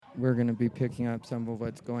we're going to be picking up some of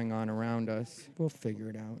what's going on around us. We'll figure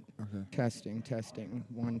it out. Okay. Testing.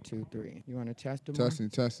 1, 2, 3. You want to test them?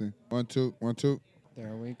 Testing. 1, 2, 1, 2.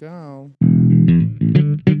 There we go.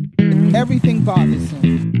 Everything bothers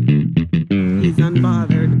him. He's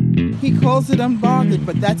unbothered. He calls it unbothered,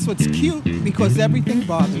 but that's what's cute because everything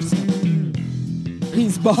bothers him.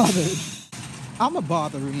 He's bothered. I'm a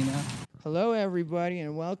botherina. Hello, everybody,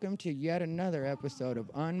 and welcome to yet another episode of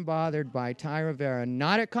Unbothered by Ty Rivera.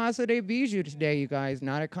 Not at Casa de Bijou today, you guys.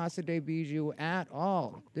 Not at Casa de Bijou at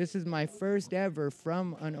all. This is my first ever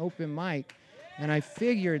from an open mic, and I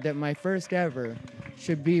figured that my first ever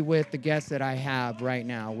should be with the guest that I have right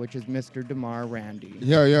now, which is Mr. DeMar Randy.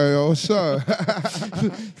 Yo, what's up?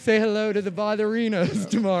 Say hello to the Botherinas,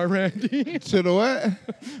 DeMar Randy. To the what?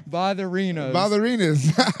 Botherinas.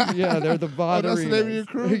 Ballerinas. Yeah, they're the Botherinas. Oh, that's the name of your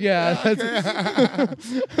crew? Yeah.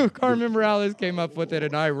 Okay. Carmen Morales came up with it,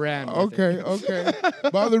 and I ran with it. Okay.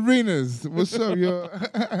 Ballerinas. What's up, yo?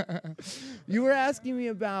 You were asking me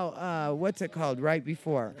about, what's it called, right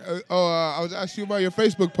before? I was asking you about your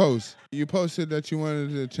Facebook post. You posted that you wanted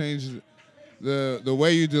to change the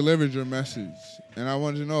way you delivered your message, and I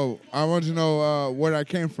wanted to know where that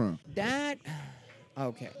came from.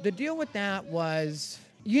 Okay. The deal with that was,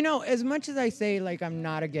 you know, as much as I say, like, I'm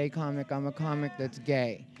not a gay comic, I'm a comic that's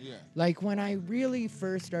gay. Yeah. Like, when I really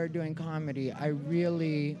first started doing comedy, I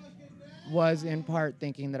really was in part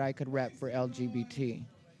thinking that I could rep for LGBT.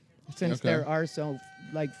 Since Okay. there are so,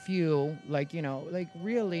 like, few, like, you know, like,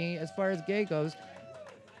 really, as far as gay goes,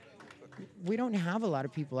 we don't have a lot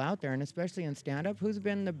of people out there, and especially in stand-up. Who's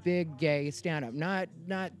been the big gay stand-up? Not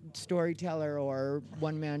storyteller or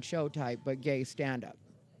one-man show type, but gay stand-up.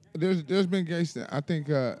 There's been gay stuff. I think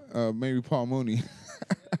maybe Paul Mooney.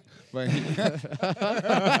 But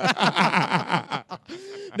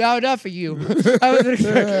Now enough of you. I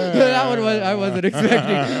wasn't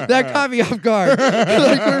expecting. That caught me off guard.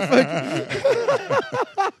 Like we're fucking.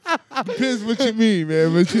 depends what you mean,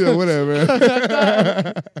 man. But you know, whatever.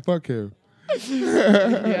 Fuck him.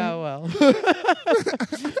 Yeah, well.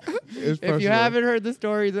 It's If you personal. haven't heard the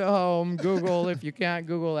stories at home, Google. If you can't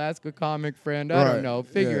Google, ask a comic friend. I don't know.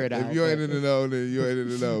 Figure it out. If you ain't in the know, then you ain't in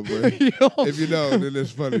the know. But if you know, then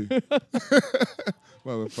it's funny.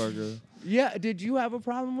 Motherfucker. Yeah. Did you have a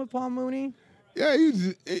problem with Paul Mooney? Yeah,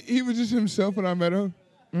 he was just himself when I met him.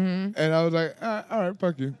 Mm-hmm. And I was like, all right,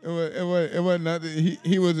 fuck you. It wasn't nothing.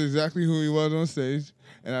 He was exactly who he was on stage.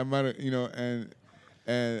 And I might have, you know, and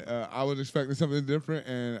I was expecting something different.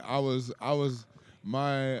 And I was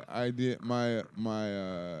my idea, my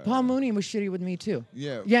Paul Mooney was shitty with me too.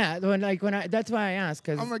 Yeah. Yeah. That's why I asked.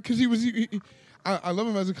 I'm like, cause I love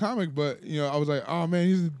him as a comic, but you know, I was like, oh man,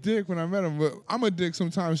 he's a dick when I met him. But I'm a dick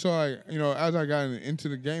sometimes, so like, you know, as I got into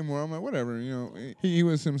the game more, I'm like, whatever, you know, he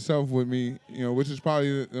was himself with me, you know, which is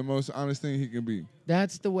probably the most honest thing he can be.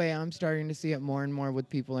 That's the way I'm starting to see it more and more with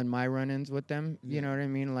people in my run-ins with them. You know what I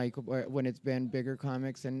mean? Like when it's been bigger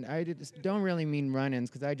comics. And I just don't really mean run-ins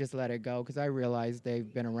because I just let it go because I realize they've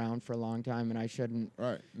been around for a long time and I shouldn't.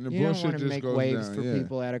 Right. And the You don't bullshit want to just make goes waves down. for Yeah.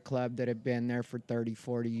 people at a club that have been there for 30,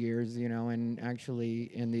 40 years, you know, and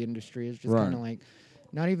actually in the industry is just Right. kind of like,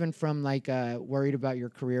 not even from like worried about your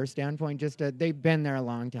career standpoint, just they've been there a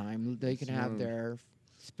long time. They can have their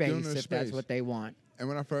space their if that's space. what they want. And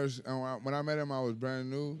when I met him, I was brand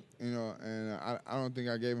new, you know, and I don't think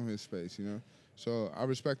I gave him his space, you know. So I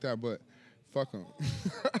respect that, but fuck him.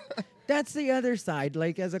 That's the other side.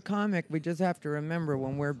 Like, as a comic, we just have to remember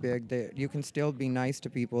when we're big that you can still be nice to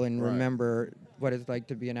people and Right. remember what it's like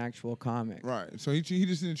to be an actual comic. Right. So he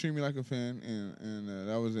just didn't treat me like a fan, and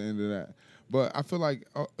that was the end of that. But I feel like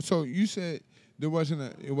so you said there's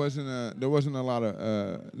not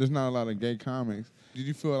a lot of gay comics. Did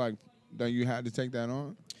you feel like that you had to take that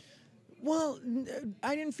on? Well,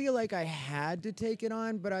 I didn't feel like I had to take it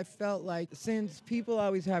on, but I felt like since people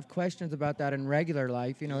always have questions about that in regular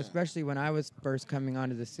life, you know, especially when I was first coming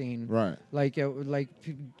onto the scene. Right. Like,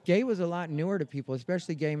 gay was a lot newer to people,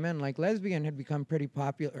 especially gay men. Like, lesbian had become pretty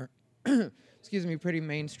popular. Pretty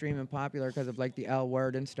mainstream and popular because of like the L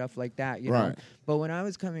word and stuff like that, you know. Right. But when I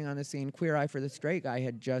was coming on the scene, Queer Eye for the Straight Guy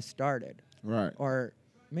had just started. Right. Or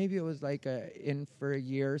maybe it was like in for a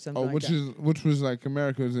year or something like that. Which was like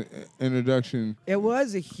America's introduction. It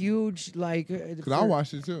was a huge like. Because I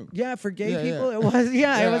watched it too. Yeah, for gay Yeah, people, yeah. it was.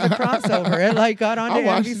 Yeah, it was a crossover. It like got onto I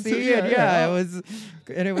watched it NBC, too, yeah, and yeah. it was,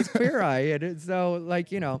 and it was Queer Eye, and so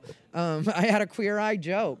like, you know, I had a Queer Eye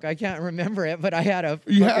joke. I can't remember it, but I had a.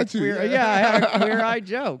 You fucking had to, queer, yeah. yeah, I had a Queer Eye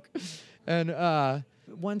joke, and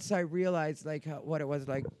once I realized like what it was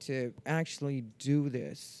like to actually do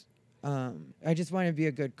this I just wanted to be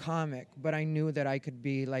a good comic, but I knew that I could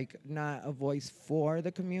be like not a voice for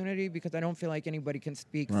the community because I don't feel like anybody can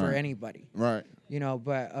speak for Right. anybody, Right. you know,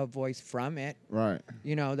 but a voice from it. Right.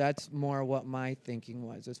 You know, that's more what my thinking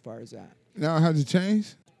was as far as that. Now has it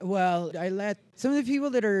changed? Well, I let some of the people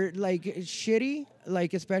that are like shitty,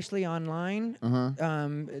 like especially online,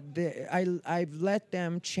 I've let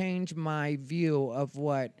them change my view of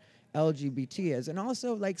what LGBT is. And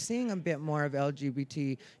also, like, seeing a bit more of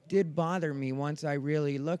LGBT did bother me once I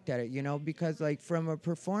really looked at it, you know, because, like, from a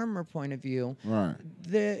performer point of view, Right.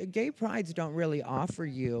 the gay prides don't really offer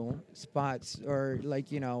you spots or,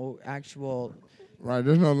 like, you know, actual. Right.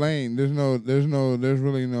 There's no lane. There's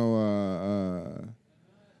really no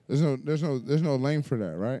there's no lane for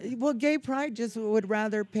that, right? Well, gay pride just would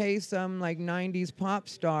rather pay some like 90s pop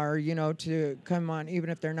star, you know, to come on, even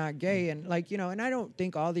if they're not gay. And like, you know, and I don't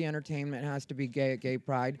think all the entertainment has to be gay at gay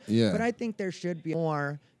pride. Yeah. But I think there should be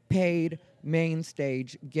more paid main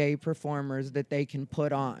stage gay performers that they can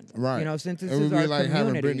put on. Right. You know, since this it would is be our like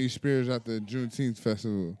community. having Britney Spears at the Juneteenth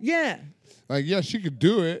festival. Yeah. Like, yeah, she could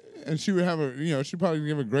do it, and she would have she'd probably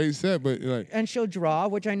give a great set, but like, And she'll draw,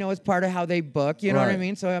 which I know is part of how they book, you know what I Right.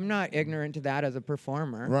 mean? So I'm not ignorant to that as a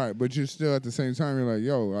performer. right, but you're still at the same time, you're like,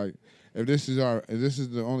 yo, like, if this is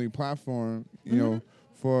the only platform, you know,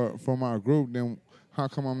 for my group, then how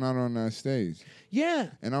come I'm not on that stage? Yeah.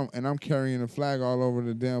 And I'm carrying a flag all over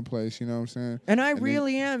the damn place, you know what I'm saying? And I then-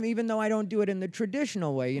 really am, even though I don't do it in the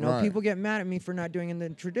traditional way. You know, Right. people get mad at me for not doing it in the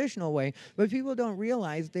traditional way, but people don't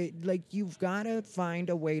realize that, like, you've got to find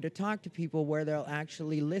a way to talk to people where they'll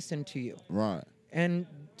actually listen to you. Right. And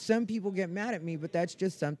some people get mad at me, but that's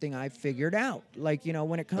just something I've figured out. Like, you know,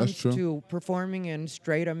 when it comes true. to performing in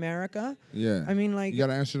straight America, Yeah. I mean, like, you got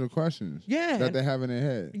to answer the questions. Yeah, That and- they have in their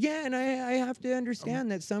head. yeah, and I have to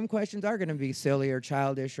understand that some questions are going to be silly or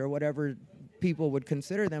childish or whatever people would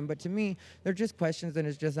consider them. But to me, they're just questions, and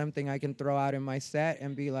it's just something I can throw out in my set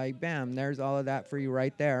and be like, bam, there's all of that for you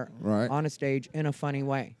right there Right. on a stage in a funny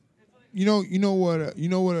way. A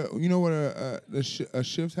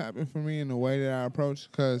shift happened for me in the way that I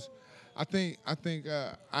approach, because I think I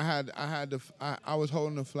was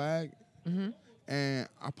holding the flag, and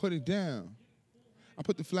I put it down. I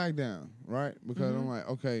put the flag down, right? Because I'm like,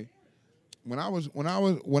 okay, when I was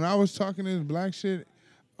talking this black shit,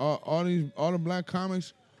 all the black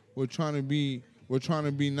comics were trying to be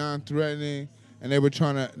non-threatening, and they were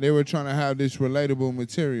trying to have this relatable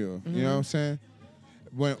material. You know what I'm saying?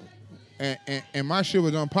 And my shit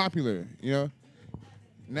was unpopular, you know.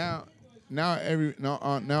 Now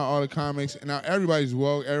all the comics, now everybody's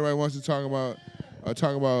woke. Everybody wants to talk about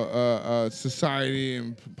society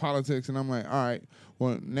and politics, and I'm like, all right,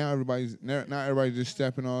 well now everybody's just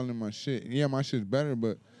stepping all in my shit. Yeah, my shit's better,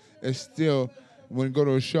 but it's still, when you go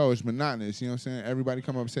to a show, it's monotonous. You know what I'm saying? Everybody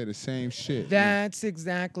come up and say the same shit. That's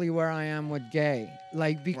exactly where I am with gay.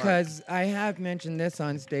 Like, because I have mentioned this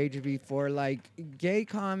on stage before, like, gay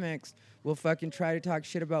comics will fucking try to talk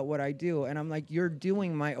shit about what I do, and I'm like, you're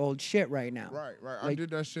doing my old shit right now. Right. I Like-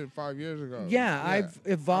 did that shit 5 years ago. Yeah, I've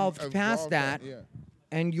evolved past that. Yeah.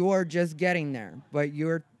 And you're just getting there, but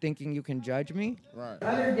you're thinking you can judge me? Right.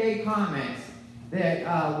 Other gay comics that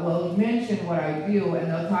will mention what I do,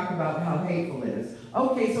 and they'll talk about how hateful it is.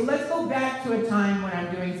 Okay, so let's go back to a time when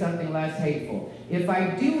I'm doing something less hateful. If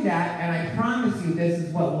I do that, and I promise you this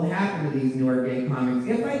is what will happen to these newer gay comics,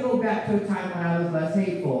 if I go back to a time when I was less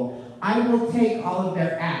hateful, I will take all of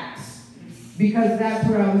their acts. Because that's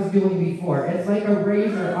what I was doing before. It's like a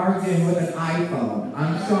razor arguing with an iPhone.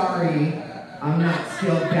 I'm sorry, I'm not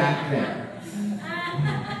still back there.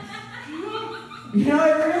 You know,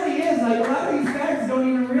 it really is. Like, a lot of these guys don't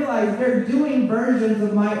even realize they're doing versions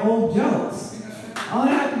of my old jokes. All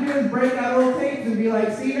I have to do is break out old tapes and be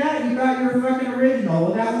like, see that? You thought you were fucking original.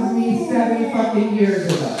 Well, that was me 7 fucking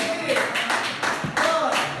years ago.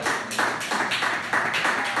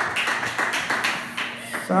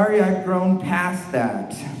 Sorry, I've grown past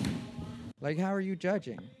that. Like, how are you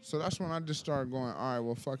judging? So that's when I just started going, all right,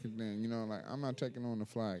 well, fuck it then. You know, like, I'm not taking on the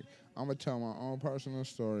flag. I'm going to tell my own personal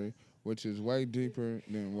story, which is way deeper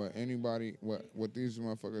than what these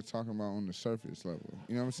motherfuckers talking about on the surface level.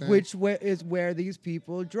 You know what I'm saying? Which is where these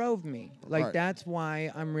people drove me. Like, Right. that's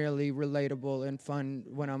why I'm really relatable and fun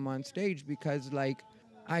when I'm on stage, because, like,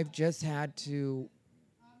 I've just had to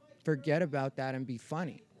forget about that and be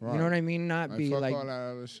funny. You Right. know what I mean? Not Like, be fuck like, all that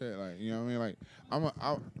other shit. Like, you know what I mean? Like,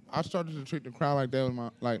 I started to treat the crowd like they was my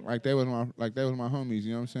homies.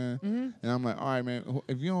 You know what I'm saying? Mm-hmm. And I'm like, all right, man.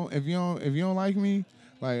 If you don't like me,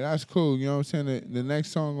 like, that's cool. You know what I'm saying? The next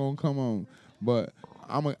song gonna come on, but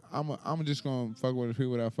I'm just gonna fuck with the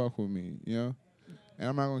people that fuck with me. You know? and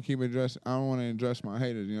I'm not gonna keep address. I don't want to address my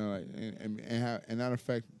haters, you know, like and not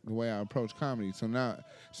affect the way I approach comedy. So now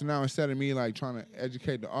instead of me like trying to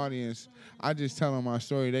educate the audience, I just tell them my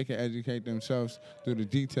story. They can educate themselves through the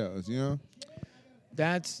details, you know.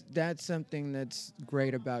 That's something that's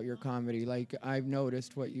great about your comedy. Like, I've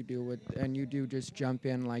noticed what you do and you do just jump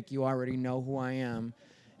in like you already know who I am.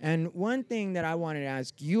 And one thing that I wanted to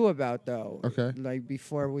ask you about, though, Okay. like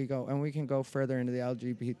before we go, and we can go further into the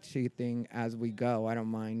LGBT thing as we go. I don't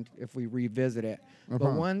mind if we revisit it. No But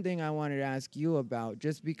problem. one thing I wanted to ask you about,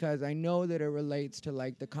 just because I know that it relates to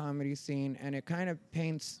like the comedy scene, and it kind of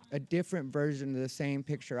paints a different version of the same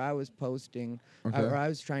picture I was posting, Okay. or I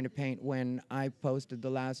was trying to paint when I posted the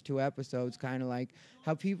last 2 episodes, kind of like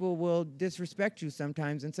how people will disrespect you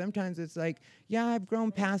sometimes, and sometimes it's like, yeah, I've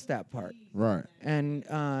grown past that part. Right. And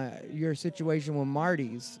your situation with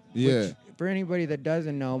Marty's. Yeah. Which, for anybody that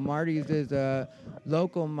doesn't know, Marty's is a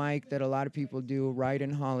local mic that a lot of people do right in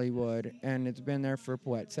Hollywood, and it's been there for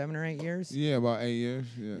what, 7 or 8 years? Yeah, about 8 years.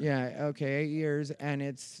 Yeah. Yeah. Okay, 8 years, and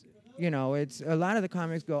it's it's a lot of the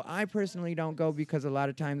comics go. I personally don't go because a lot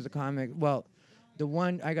of times the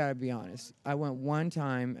one, I gotta be honest, I went one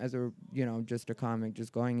time as a just a comic,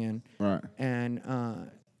 just going in, Right. and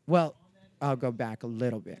I'll go back a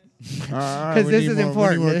little bit. All right. Because we this need is more- we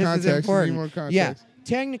important. need more This is context. We need important. more context. Yeah.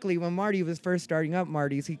 Technically, when Marty was first starting up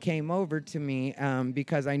Marty's, he came over to me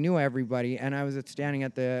because I knew everybody, and I was standing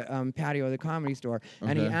at the patio of the Comedy Store,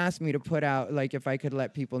 and he Okay. asked me to put out, like, if I could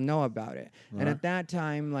let people know about it. And Right. at that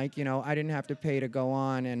time, like, I didn't have to pay to go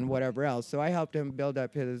on and whatever else. So I helped him build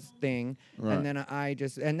up his thing, Right. and then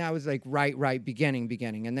and that was like right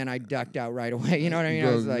beginning, and then I ducked out right away. You know what I mean?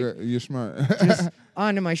 I was like, you're smart. just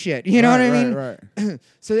onto my shit. You know what I mean? Right.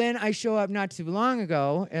 So then I show up not too long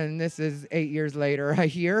ago, and this is 8 years later, I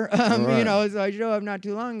hear, Right. so I show up not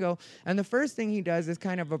too long ago, and the first thing he does is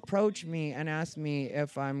kind of approach me and ask me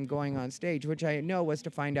if I'm going on stage, which I know was to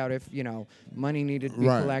find out if, money needed to be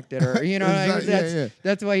Right. collected, or, Exactly, yeah.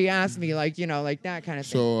 that's why he asked me, like, like that kind of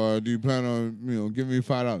thing. So do you plan on giving me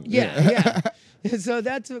 $5? Yeah. So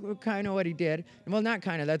that's kind of what he did. Well, not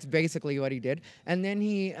kind of. That's basically what he did. And then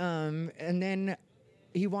he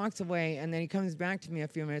walks away, and then he comes back to me a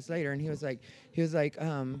few minutes later, and he was like,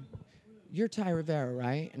 "You're Ty Rivera,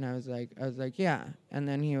 right?" And I was like, "Yeah." And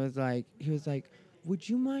then he was like, "Would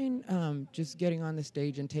you mind just getting on the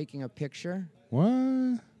stage and taking a picture?"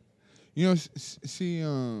 What? See,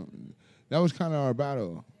 that was kind of our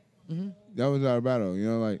battle. Mm-hmm. That was our battle.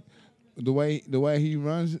 Like the way he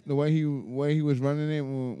runs, the way he was running it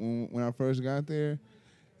when I first got there,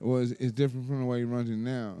 is different from the way he runs it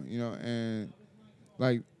now. And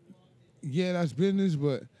like, yeah, that's business,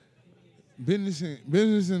 but business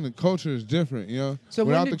and the culture is different. So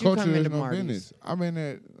without when did the you culture, come there's into no Marty's? business. I've been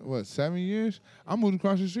there 7 years. I moved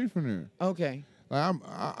across the street from there. Okay. Like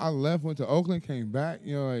I left, went to Oakland, came back.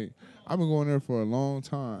 Like I've been going there for a long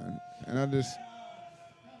time, and I just.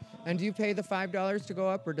 And do you pay the $5 to go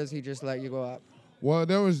up, or does he just let you go up? Well,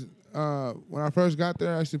 there was when I first got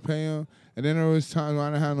there, I used to pay him, and then there was times when I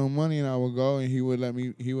didn't have no money, and I would go, and he would let me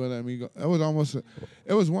go.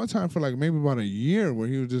 It was one time for like maybe about a year where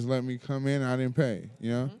he would just let me come in, and I didn't pay,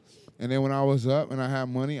 Mm-hmm. And then when I was up and I had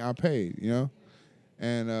money, I paid,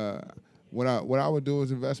 and. What I would do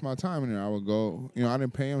is invest my time in there. I would go, I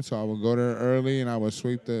didn't pay him, so I would go there early and I would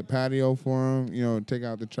sweep the patio for him, take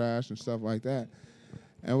out the trash and stuff like that.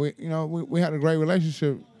 And we had a great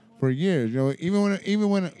relationship for years. Even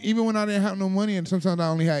when I didn't have no money, and sometimes I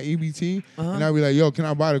only had EBT, and I'd be like, "Yo, can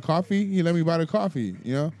I buy the coffee?" He let me buy the coffee.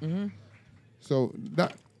 Mm-hmm. So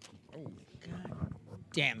that.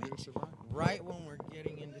 Damn it. Right when we're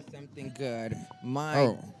getting into something good,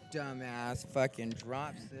 my dumbass fucking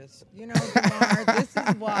drops this. Jamar, this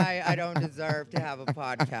is why I don't deserve to have a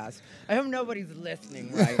podcast. I hope nobody's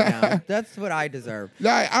listening right now. That's what I deserve.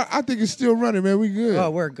 Yeah, I think it's still running, man. We good. Oh,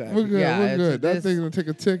 we're good. We're good. Yeah, we're good. That this- thing's gonna take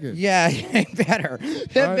a ticket. Yeah, it better.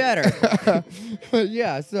 It better. But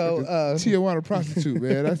yeah, so Tijuana prostitute,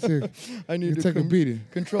 man. That's it. I need You to take a beating.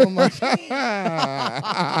 control my.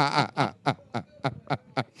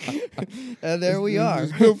 And there we are.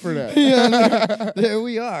 It's good for that. Yeah, there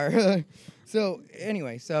we are. So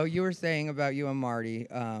anyway, so you were saying about you and Marty.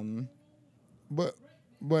 But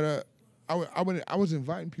I was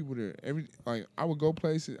inviting people there. I would go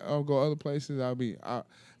places, I would go other places. I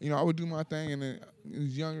would do my thing, and then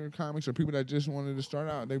these younger comics or people that just wanted to start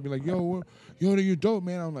out, they'd be like, yo, you're dope,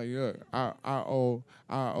 man. I'm like, yeah, I owe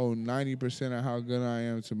 90% of how good I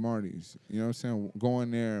am to Marty's. You know what I'm saying?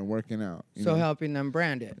 Going there and working out. So helping them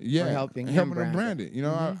brand it. Yeah, or helping them brand brand it. You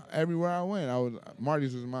know, everywhere I went,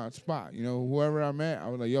 Marty's was my spot. You know, whoever I met, I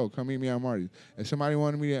was like, yo, come meet me at Marty's. If somebody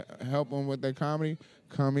wanted me to help them with their comedy,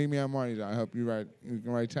 come meet me at Marty's. I'll help you write. You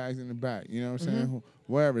can write tags in the back. You know what I'm saying?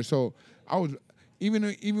 Wherever. So I was even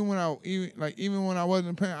when I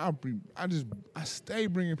wasn't paying, I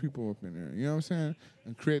stayed bringing people up in there. You know what I'm saying?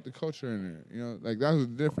 And create the culture in there. You know, like that was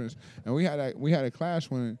the difference. And we had a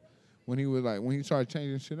clash when he started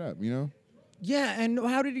changing shit up. You know? Yeah. And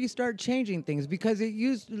how did he start changing things? Because it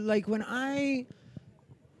used like when I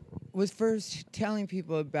was first telling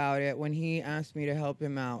people about it, when he asked me to help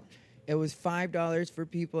him out, it was $5 for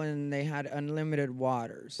people, and they had unlimited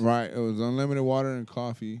waters. Right. It was unlimited water and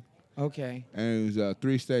coffee. Okay. And it was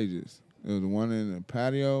 3 stages. It was one in the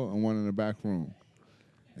patio and one in the back room.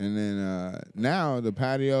 And then now the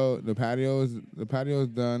patio is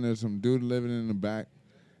done. There's some dude living in the back,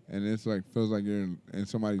 and it's like feels like you're in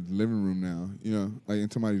somebody's living room now. You know, like in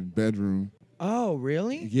somebody's bedroom. Oh,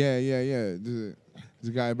 really? Yeah. There's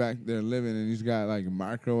a guy back there living, and he's got like a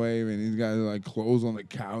microwave, and he's got like clothes on the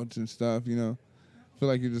couch and stuff. You know, feel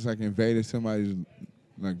like you just like invaded somebody's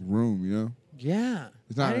like room. You know. Yeah.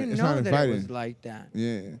 I didn't know not that invited. it was like that.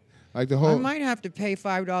 Yeah. Like the whole. I might have to pay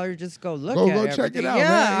 $5 just to go look go at it. Check it out, yeah, man.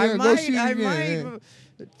 Yeah, I go might. see it I again, might.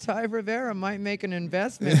 Ty Rivera might make an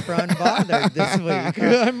investment for Unbothered this week.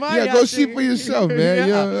 I might. Yeah, have go to, see for yourself, man. Yeah.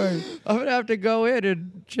 You know, like, I'm gonna have to go in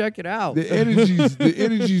and check it out. the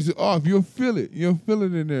energy's off. You'll feel it. You'll feel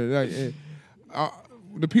it in there. Like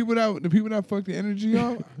the people that fuck the energy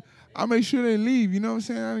off, I make sure they leave. You know what I'm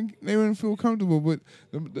saying? They wouldn't feel comfortable, but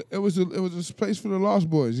it was a place for the Lost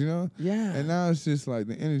Boys. You know? Yeah. And now it's just like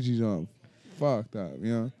the energy's off. Fucked up,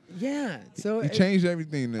 you know. Yeah, so you changed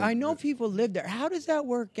everything. I know people live there. How does that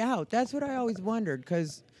work out? That's what I always wondered.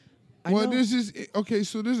 Because this is okay.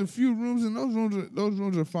 So there's a few rooms, and those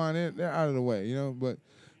rooms are fine. They're out of the way, you know. But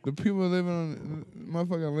the people living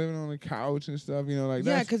on the couch and stuff, you know, like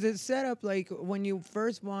that. Yeah, because it's set up like when you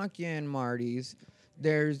first walk in Marty's,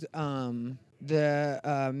 there's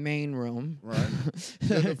the main room. Right.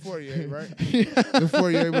 The foyer, right? The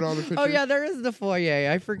foyer with all the pictures. Oh, yeah, there is the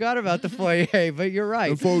foyer. I forgot about the foyer, but you're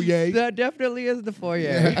right. The foyer. That definitely is the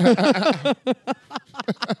foyer.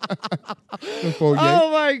 The foyer.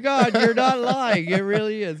 Oh, my God, you're not lying. It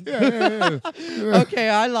really is. Yeah. Okay,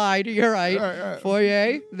 I lied. You're right. Right.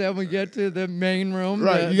 Foyer, then we get to the main room.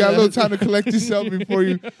 Right, you got a little time to collect yourself before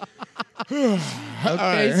you...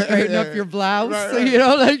 Okay, straighten up your blouse. Right. You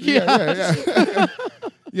know, like, Yeah.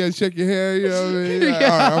 Yeah, check your hair, you know what I mean? Like, all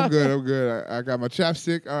right, I'm good. I got my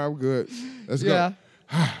chapstick. All right, I'm good. Let's go.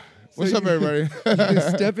 What's up, everybody? You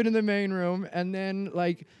step into the main room, and then,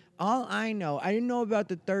 like, all I didn't know about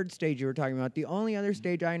the third stage you were talking about. The only other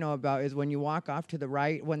stage I know about is when you walk off to the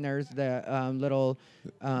right when there's the little...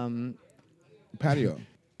 patio.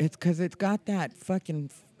 It's because it's got that fucking...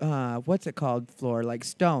 what's it called? Floor, like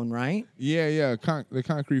stone, right? Yeah. The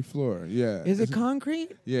concrete floor. Yeah. Is it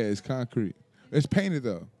concrete? Yeah, it's concrete. It's painted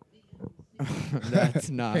though. That's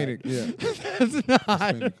not. Painted. Yeah. That's not. It's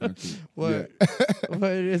painted concrete. What? Yeah.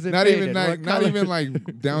 What is it? Not painted? even like What not color? even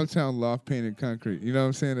like downtown loft painted concrete. You know what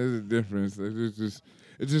I'm saying? There's a difference.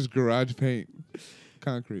 It's just garage paint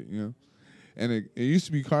concrete. You know. And it used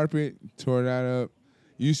to be carpet. Tore that up.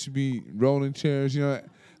 Used to be rolling chairs. You know,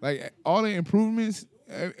 like all the improvements.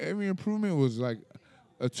 Every improvement was like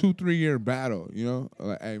a 2-3 year battle, you know?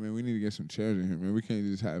 Like, hey, man, we need to get some chairs in here, man. We can't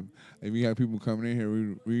just have, if we have people coming in here,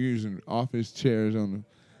 we're using office chairs on the,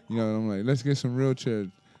 you know, I'm like, let's get some real chairs.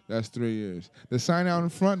 That's 3 years. The sign out in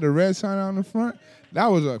front, the red sign out in front, that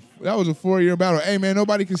was a 4-year battle. Hey, man,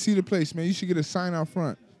 nobody can see the place, man. You should get a sign out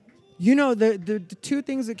front. You know, the two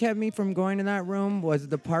things that kept me from going to that room was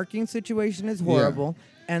the parking situation is horrible,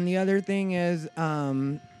 and the other thing is,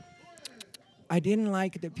 I didn't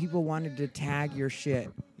like that people wanted to tag your shit.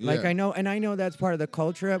 Yeah. Like I know that's part of the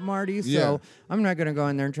culture at Marty's, so I'm not gonna go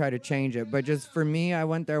in there and try to change it. But just for me, I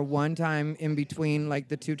went there one time in between like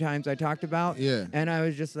the 2 times I talked about. Yeah. And I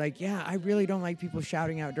was just like, I really don't like people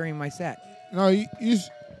shouting out during my set. No,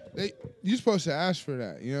 you're supposed to ask for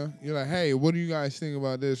that, you know? You're like, hey, what do you guys think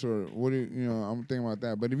about this? Or what do I'm thinking about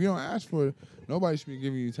that. But if you don't ask for it, nobody should be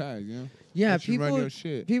giving you tags, you know? Yeah, Let you run people your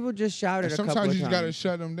shit. people just shouted And a couple sometimes of you just times. gotta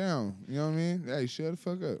shut them down. You know what I mean? Hey, shut the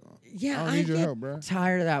fuck up. Yeah, I don't need your get help, bro.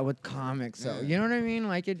 tired of that with comics, though. Yeah. You know what I mean?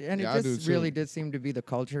 Like it, and Yeah, I it do just too. really did seem to be the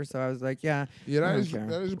culture. So I was like, yeah, Yeah, I that don't is care.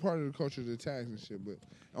 that is a part of the culture, the tags and shit, but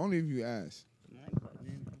only if you ask.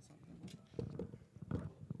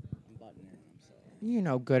 You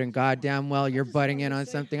know good and goddamn well you're butting in on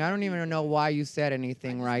something. I don't even know why you said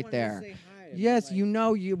anything right there. Yes, you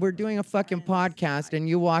know we're doing a fucking podcast and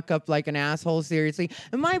you walk up like an asshole. Seriously,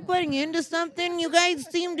 am I butting into something? You guys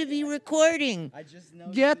seem to be recording.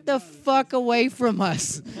 Get the fuck away from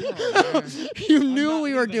us. You knew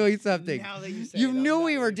we were doing something. You knew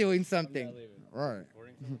we were doing something. Right.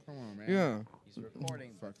 Come on, man. Yeah. He's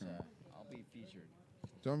recording, but Fucking- I'll be featured.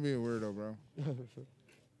 Don't be a weirdo, bro.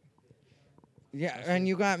 Yeah, and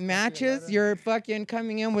you got matches. You're fucking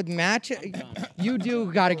coming in with matches. You do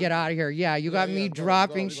got to get out of here. Yeah, you got me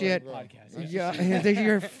dropping shit. Yeah,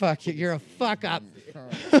 you're a fuck up.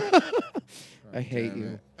 I hate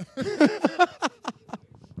you.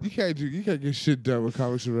 You can't get shit done with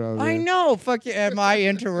comics around here. I know. Fuck you. Am I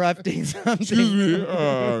interrupting something? Excuse me.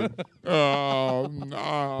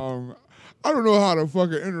 I don't know how to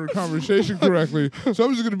fucking enter a conversation correctly, so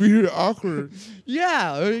I'm just gonna be here awkward.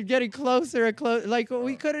 Yeah, we're getting closer and closer. Like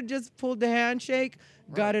we could have just pulled the handshake,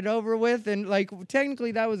 got it over with, and like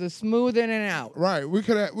technically that was a smooth in and out. Right. We've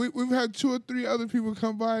had 2 or 3 other people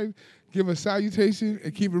come by, give a salutation,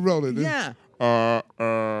 and keep it rolling. Yeah.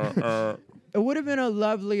 It would have been a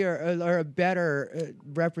lovelier or a better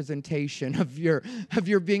representation of your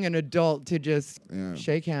being an adult to just Yeah.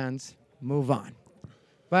 shake hands, move on.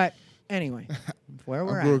 But anyway, where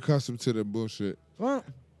we're I grew at. accustomed to the bullshit. Well,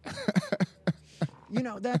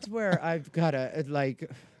 that's where I've got to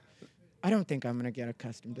I don't think I'm gonna get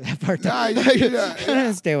accustomed to that part. Nah, I'm yeah.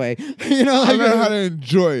 gonna stay away. I learned how to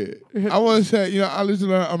enjoy it. I want to say, I listen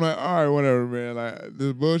to I'm like, all right, whatever, man. Like,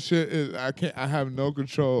 this bullshit is, I have no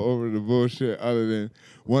control over the bullshit other than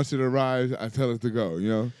once it arrives, I tell it to go,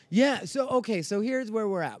 Yeah. So here's where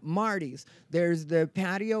we're at. Marty's. There's the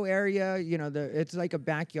patio area. It's like a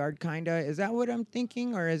backyard kinda. Is that what I'm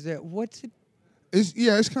thinking, or is it? What's it?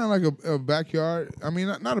 It's kind of like a backyard. I mean,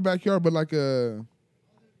 not a backyard, but like a.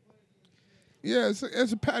 Yeah, it's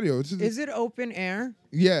a patio. Is it open air?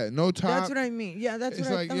 Yeah, no top. That's what I mean. Yeah, that's It's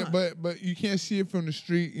what like I thought. but you can't see it from the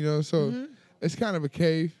street, so it's kind of a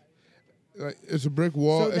cave. Like it's a brick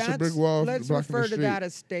wall. So It's a brick wall. let's blocking the refer to street. that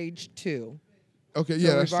as stage 2. Okay, So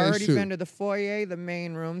yeah, that's we've stage already 2. been to the foyer, the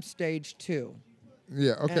main room, stage 2.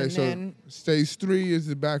 Yeah, okay, and so then- stage 3 is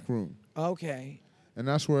the back room. Okay. And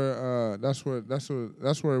that's where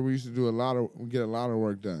we used to do get a lot of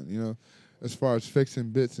work done, as far as fixing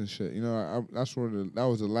bits and shit. That's where that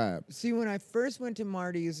was a lab. See, when I first went to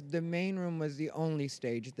Marty's, the main room was the only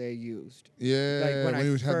stage they used. Yeah, Like when I he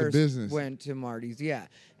was had the first business. went to Marty's, yeah.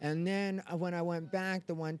 And then when I went back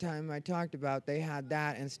the one time I talked about, they had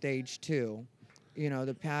that in stage 2,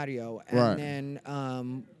 the patio. And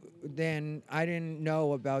Right. then I didn't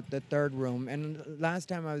know about the third room. And last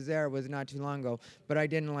time I was there was not too long ago, but I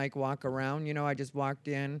didn't walk around. I just walked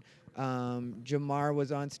in. Jamar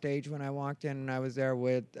was on stage when I walked in, and I was there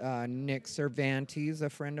with Nick Cervantes, a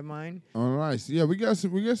friend of mine. Oh, nice. Yeah, we got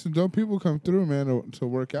some dope people come through, man, to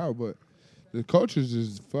work out, but the culture's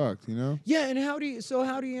just fucked, Yeah, and how do you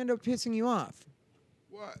end up pissing you off?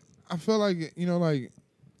 Well, I feel like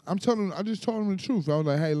I just told him the truth. I was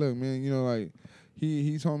like, hey, look, man,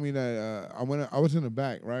 he told me that I was in the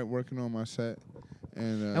back, right, working on my set,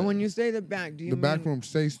 And when you say the back, do you the mean back room,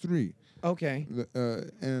 stage 3. Okay.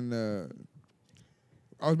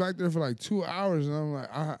 I was back there for like 2 hours, and I'm like,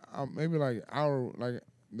 I maybe like hour, like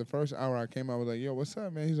the first hour I came out, I was like, yo, what's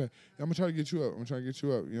up, man? He's like, I'm gonna try to get you up.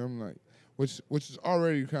 I'm like, which is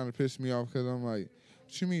already kind of pissed me off because I'm like,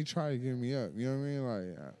 what you mean try to get me up? You know what I mean?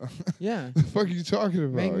 Like, Yeah. the fuck are you talking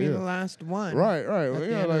about? Make me Yeah. the last one. Right. At Well, the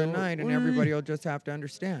yeah, end like, of the night, and what do you everybody mean? will just have to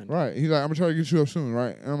understand. Right. He's like, I'm gonna try to get you up soon,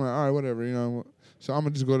 right? And I'm like, all right, whatever, So I'm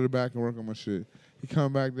gonna just go to the back and work on my shit. He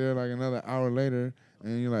come back there like another hour later,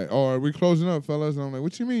 and you're like, oh, are we closing up, fellas? And I'm like,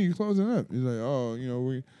 what you mean you closing up? He's like, oh,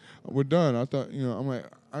 we're done. I thought, I'm like,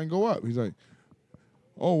 I didn't go up. He's like,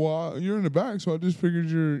 oh, well, you're in the back, so I just figured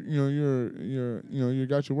you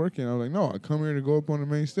got your work in. I was like, no, I come here to go up on the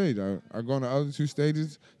main stage. I go on the other 2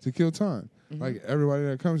 stages to kill time, like everybody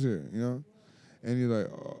that comes here, And he's like,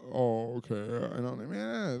 oh, okay. And I'm like,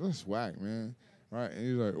 man, that's whack, man. Right? And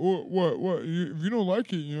he's like, what? If you don't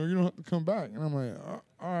like it, you don't have to come back. And I'm like,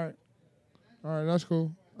 all right, that's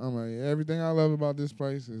cool. I'm like, everything I love about this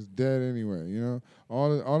place is dead anyway. You know,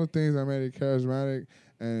 all the things that made it charismatic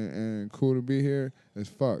and cool to be here is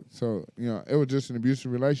fucked. So you know, it was just an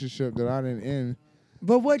abusive relationship that I didn't end.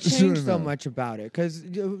 But what Soon changed so enough. much about it? Because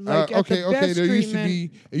like at the okay. best There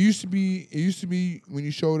treatment, it used to be when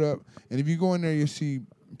you showed up, and if you go in there, you see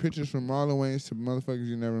pictures from Marlon Wayans to motherfuckers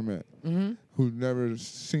you never met, who've never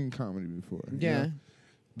seen comedy before. you yeah. know?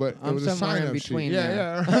 But it I'm was a somewhere sign in up between sheet. there.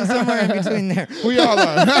 Yeah. I'm somewhere in between there. We all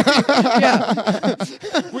are. Yeah.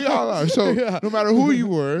 We all are. So no matter who you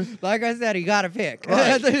were, Like I said, you got to pick.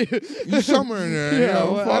 Right. you're somewhere in there. You Yeah,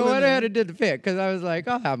 know, I fall in went there. ahead and did the pick because I was like,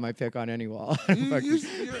 I'll have my pick on any wall.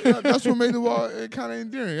 That's what made the wall kind of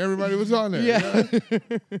endearing. Everybody was on there. Yeah. You know?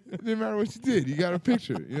 It didn't matter what you did. You got a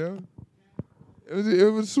picture. You know.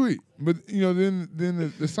 It was sweet, but you know,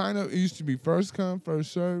 then the sign up, it used to be first come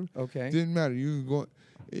first serve. Okay. Didn't matter. You could go,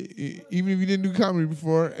 even if you didn't do comedy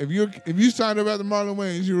before. If you signed up after Marlon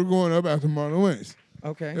Wayans, you were going up after Marlon Wayans.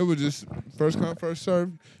 Okay. It was just first come first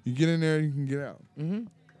serve. You get in there, you can get out. Mm-hmm.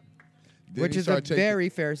 Then Which you is a start taking- very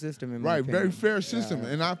fair system in my Right, opinion. very fair system,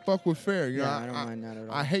 and I fuck with fair. You know, Yeah, I don't mind that at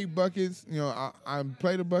all. I hate buckets. You know, I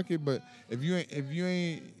play the bucket, but if you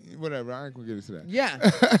ain't whatever, I ain't gonna get into that.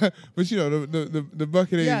 Yeah. But you know, the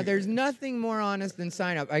bucket. Yeah, ain't, there's nothing more honest than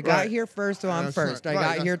sign up. I got Right. here first, so I'm That's first. right. I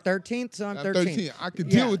Right, got here 13th, so I'm I'm 13th. I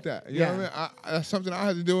could Yeah. deal with that. You know what I mean? That's something I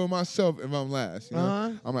had to deal with myself if I'm last. You know?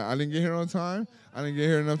 Uh-huh. I'm like, I didn't get here on time. I didn't get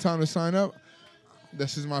here enough time to sign up.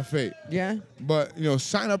 This is my fate. Yeah. But you know,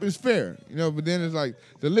 sign up is fair. You know, but then it's like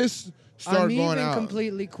the list start I'm going even out.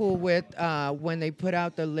 completely cool with when they put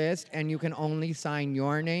out the list and you can only sign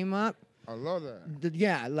your name up. I love that.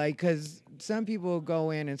 Yeah, like, because some people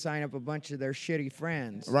go in and sign up a bunch of their shitty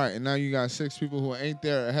friends. Right, and now you got 6 people who ain't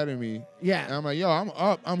there ahead of me. Yeah. And I'm like, yo, I'm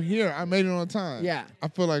up. I'm here. I made it on time. Yeah. I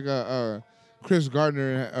feel like Chris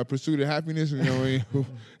Gardner, Pursuit of Happiness. You know, when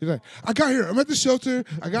he's like, I got here. I'm at the shelter.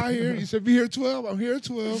 I got here. You said, be here at 12. I'm here at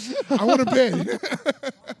 12. I want a bed.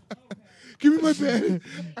 Give me my bed.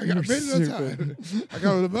 I got made it on time. I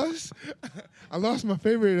got on the bus. I lost my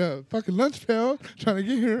favorite fucking lunch pail trying to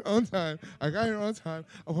get here on time. I got here on time.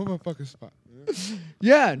 I want my fucking spot.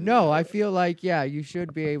 Yeah, no, I feel like, yeah, you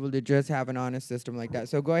should be able to just have an honest system like that.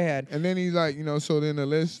 So go ahead. And then he's like, you know, so then the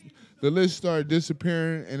list started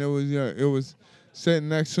disappearing, and it was sitting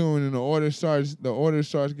next to him, and the order starts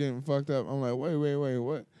getting fucked up. I'm like, wait,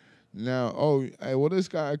 what? Now, hey, well, this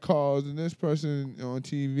guy calls, and this person on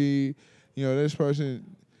TV, you know, this person,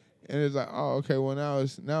 and it's like, oh, okay, well now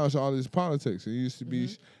it's all this politics. It used to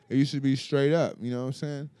be straight up, you know what I'm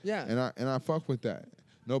saying? Yeah. And I fuck with that.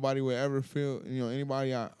 Nobody would ever feel, you know,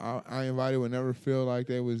 anybody I invited would never feel like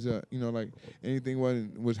they was, you know, like anything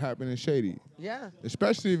was happening shady. Yeah.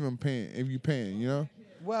 Especially if you're paying, you know.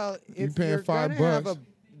 Well, if paying you're $5 gonna have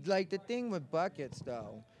like the thing with buckets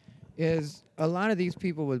though, is a lot of these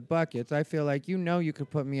people with buckets. I feel like you could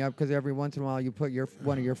put me up because every once in a while you put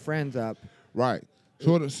one of your friends up. Right.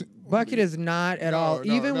 So Bucket is not at all,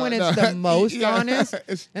 no, even no, when no. it's the most Yeah, honest.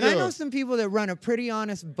 it's And I know still- some people that run a pretty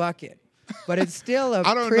honest bucket. But it's still a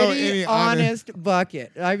I don't know pretty any honest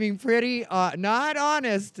bucket. I mean, pretty, not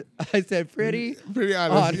honest. I said pretty. pretty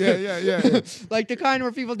honest. Yeah. Like the kind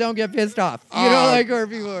where people don't get pissed off. You know, like where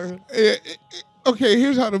people are. Okay,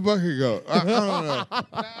 here's how the bucket go. I don't know.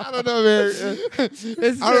 I don't know, man.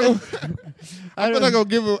 It's I don't. I feel don't-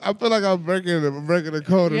 like I feel like I'm breaking the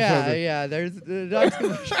code or Yeah, something. yeah. There's not too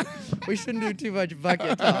much. We shouldn't do too much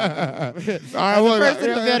bucket talk. All right, As a well, person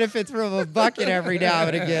who benefits from a bucket every now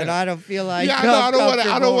and again, I don't feel like Yeah, I don't want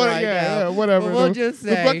to. I don't want to. right Yeah, now. yeah, whatever. But we'll The- just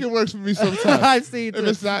the say bucket works for me sometimes. I've seen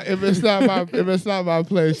if it's not my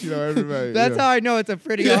place, you know, everybody. That's you know. how I know it's a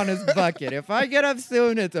pretty honest bucket. If I get up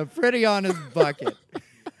soon, it's a pretty honest bucket.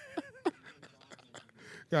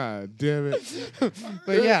 God damn it.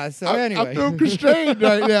 But yeah, so I anyway. feel constrained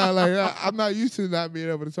right now. Like I'm not used to not being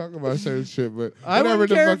able to talk about certain shit, but I whatever. wouldn't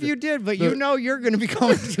the care if bucket- you did, but the- you know you're going to be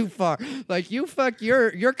going too far. Like, you fuck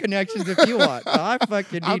your connections if you want. I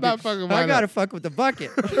fucking need I'm not fucking I mine got to up. fuck with the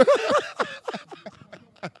bucket.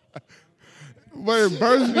 But it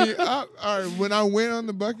burns me up. Or when I win on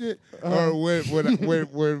the bucket, or when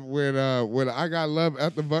I got love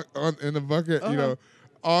at the in the bucket, you know,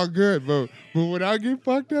 all good. But when I get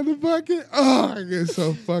fucked on the bucket, I get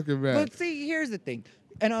so fucking mad. But see, here's the thing.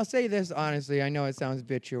 And I'll say this honestly. I know it sounds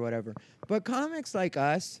bitchy or whatever. But comics like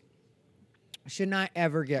us should not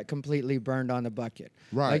ever get completely burned on the bucket.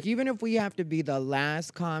 Right. Like, even if we have to be the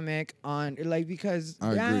last comic on, like, because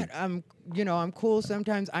I that, agree. I'm cool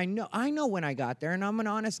sometimes. I know when I got there, and I'm an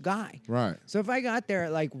honest guy. Right. So if I got there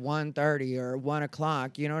at like 1:30 or 1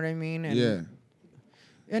 o'clock, you know what I mean? And, Yeah.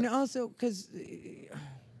 And also, because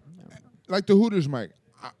Like the Hooters mic.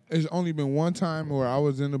 it's only been one time where I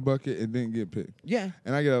was in the bucket and didn't get picked. Yeah.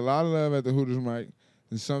 And I get a lot of love at the Hooters mic.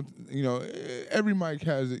 And every mic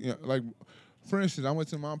has it. Like, for instance, I went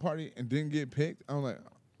to my party and didn't get picked. I'm like,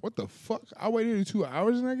 what the fuck? I waited 2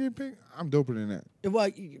 hours and I get picked? I'm doper than that. Well,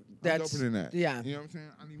 I'm that's doper than that. yeah. You know what I'm saying?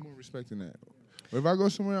 I need more respect than that. But if I go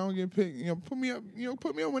somewhere I don't get picked, put me up.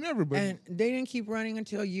 Put me up whenever. But And they didn't keep running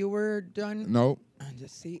until you were done. nope.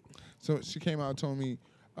 Just see. So she came out and told me,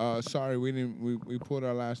 sorry, we pulled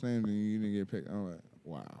our last names and you didn't get picked. I'm like,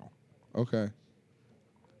 wow. Okay.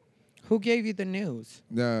 Who gave you the news?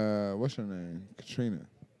 What's her name? Katrina.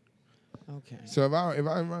 Okay. So if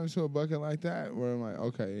I run into a bucket like that, where I'm like,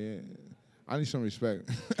 okay, yeah, I need some respect.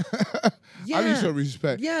 I need some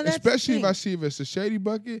respect. Yeah, that's especially the if I thing. see if it's a shady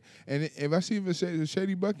bucket, and if I see if it's a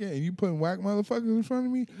shady bucket, and you putting whack motherfuckers in front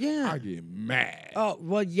of me, Yeah. I get mad. Oh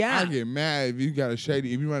well, yeah. I get mad if you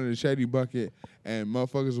running a shady bucket and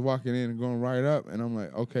motherfuckers walking in and going right up, and I'm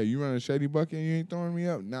like, okay, you running a shady bucket and you ain't throwing me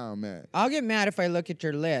up? Nah, I'm mad. I'll get mad if I look at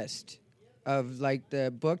your list of like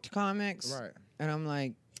the booked comics, Right. and I'm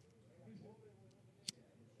like,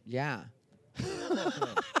 yeah.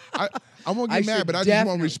 I'm gonna I get mad, should but I just want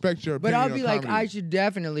definitely- to respect your But opinion. I'll be on like, comedy. I should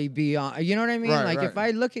definitely be on. You know what I mean? Right, Like right. if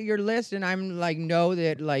I look at your list and I'm like, know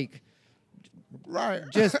that like Right.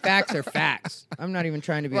 just facts are facts. I'm not even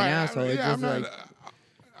trying to be an asshole. It's just I'm like,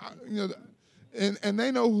 not, and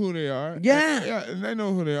they know who they are. Yeah. And they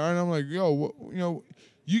know who they are. And I'm like, yo,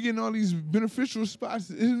 you getting all these beneficial spots,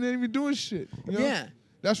 isn't they even doing shit? You know? Yeah.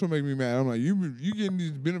 That's what makes me mad. I'm like, you getting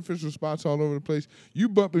these beneficial spots all over the place. You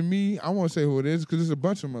bumping me. I won't say who it is because it's a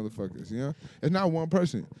bunch of motherfuckers. It's not one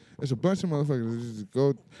person. It's a bunch of motherfuckers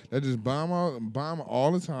that just bomb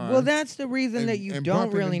all the time. well, that's the reason and- that you and don't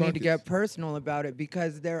bumping really in need to get buckets. personal about it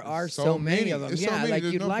because there are So so many many. of them. It's so Yeah, many. like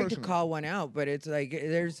There's you'd no like personal. to call one out, but it's like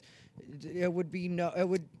it would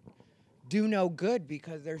do no good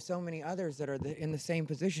because there's so many others that are in the same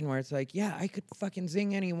position where it's like, yeah, I could fucking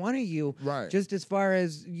zing any one of you. Right. Just as far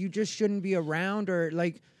as you just shouldn't be around or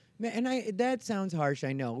like, man, and that sounds harsh.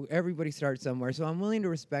 I know everybody starts somewhere, so I'm willing to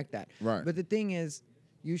respect that. Right. But the thing is,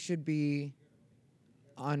 you should be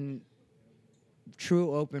on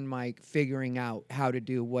true open mic figuring out how to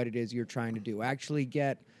do what it is you're trying to do. Actually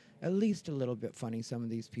get at least a little bit funny, some of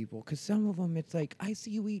these people. Because some of them, it's like, I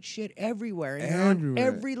see you eat shit everywhere. And you're on Everywhere.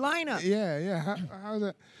 every lineup. Yeah. How's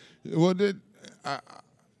that? Well, I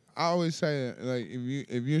always say that, like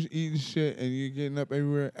if you're eating shit and you're getting up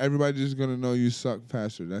everywhere, everybody's just gonna know you suck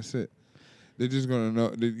faster. That's it. They're just gonna know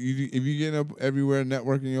that if you're getting up everywhere,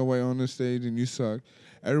 networking your way on the stage and you suck,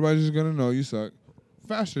 everybody's just gonna know you suck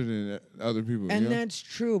faster than other people. And you know? that's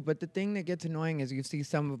true, but the thing that gets annoying is you see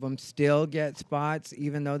some of them still get spots,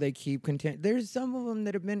 even though they keep There's some of them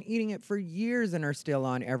that have been eating it for years and are still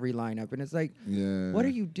on every lineup, and it's like, Yeah. what are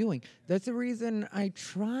you doing? That's the reason I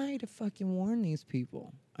try to fucking warn these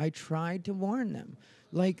people. I tried to warn them.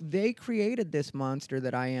 Like, they created this monster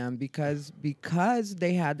that I am because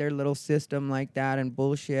they had their little system like that and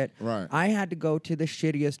bullshit. Right. I had to go to the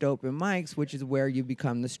shittiest open mics, which is where you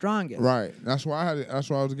become the strongest. Right. That's why I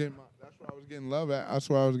was getting love at. That's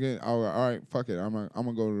why I was getting. I was like, all right, fuck it. I'm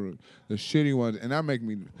gonna go to the shitty ones, and that made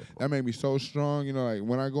me so strong. Like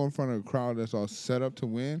when I go in front of a crowd that's all set up to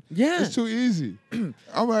win. Yeah. It's too easy.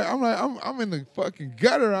 I'm in the fucking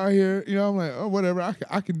gutter out here. I'm like, oh whatever.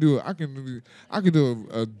 I can do it. I can do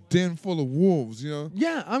a den full of wolves.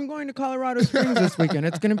 Yeah, I'm going to Colorado Springs this weekend.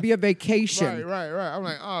 It's going to be a vacation. Right. I'm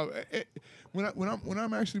like, when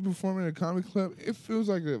I'm actually performing at a comedy club, it feels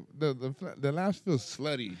like the laughs feel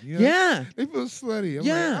slutty. Yeah. They feel slutty. I'm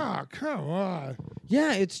Yeah. like, come on.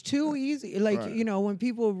 Yeah, it's too easy. Like, Right. when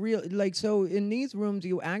people so in these rooms,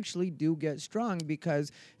 you actually do get strong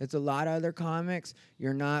because it's a lot of other comics.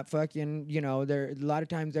 You're not fucking, a lot of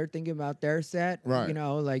times they're thinking about their set. Right.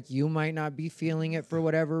 Like you might not be feeling it for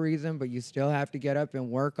whatever reason, but you still have to get up and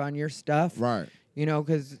work on your stuff. Right.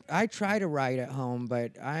 Because I try to write at home,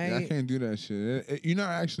 but I can't do that shit. You're not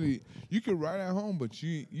actually. You can write at home, but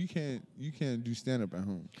you can't do stand up at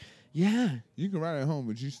home. Yeah. You can write at home,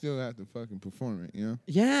 but you still have to fucking perform it.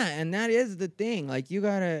 Yeah, and that is the thing. Like, you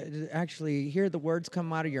gotta actually hear the words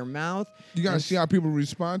come out of your mouth. You gotta see how people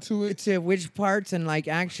respond to it. To which parts and like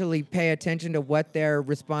actually pay attention to what their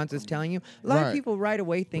response is telling you. A lot of Right. people right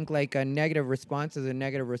away think like a negative response is a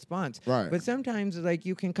negative response. Right. But sometimes like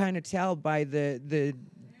you can kind of tell by the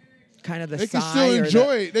kind of the They can sigh still or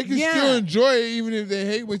enjoy it. They can Yeah. still enjoy it even if they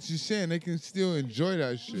hate what you're saying. They can still enjoy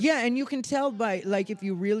that shit. Yeah, and you can tell by, like, if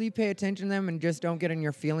you really pay attention to them and just don't get in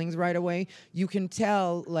your feelings right away, you can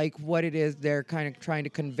tell, like, what it is they're kind of trying to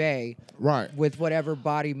convey Right. with whatever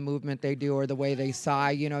body movement they do or the way they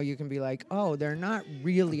sigh. You know, you can be like, oh, they're not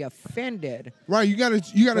really offended. Right. You gotta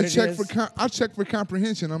But it check for. is- I check for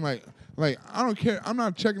comprehension. I'm like I don't care. I'm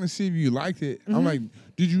not checking to see if you liked it. I'm like,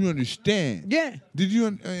 did you understand? Mm-hmm. Yeah. Did you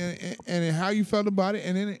and how you felt about it?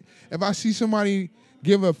 And then if I see somebody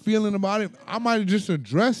give a feeling about it, I might just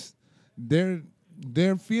address their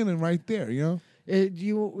feeling right there. You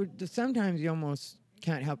know. Sometimes you almost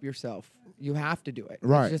can't help yourself. You have to do it.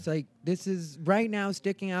 Right. It's just like, this is right now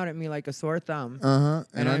sticking out at me like a sore thumb. And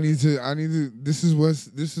And I I'm- need to. This is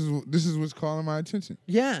what's calling my attention.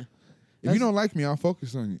 Yeah. If you don't like me, I'll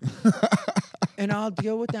focus on you. And I'll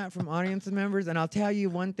deal with that from audience members. And I'll tell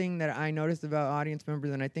you one thing that I noticed about audience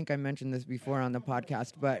members, and I think I mentioned this before on the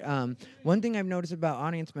podcast, but one thing I've noticed about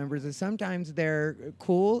audience members is sometimes they're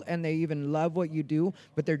cool and they even love what you do,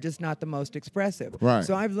 but they're just not the most expressive. Right.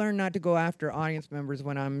 So I've learned not to go after audience members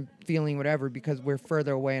when I'm feeling whatever because we're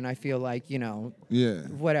further away and I feel like, you know, Yeah.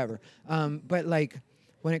 whatever. But like,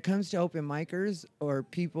 when it comes to open micers or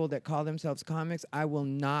people that call themselves comics, I will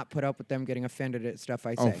not put up with them getting offended at stuff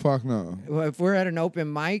I say. Oh fuck no. Well, if we're at an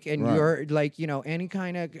open mic and Right. you're like, you know, any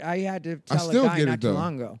kind of, I had to I tell a still guy get not it, too though.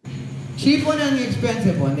 long ago. Cheap one and the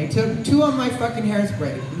expensive one. They took 2 on my fucking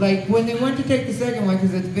hairspray. Like when they went to take the second one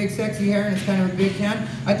because it's big sexy hair and it's kind of a big can,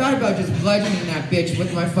 I thought about just bludgeoning that bitch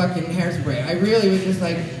with my fucking hairspray. I really was just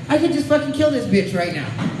like, I could just fucking kill this bitch right now.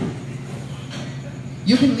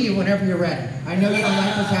 You can leave whenever you're ready. I know you don't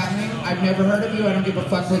like what's happening. I've never heard of you. I don't give a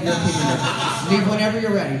fuck what your opinion is. Leave whenever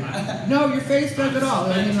you're ready. No, your face does it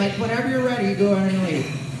all. I mean, like, whenever you're ready, you go ahead and leave.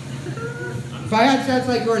 If I had sets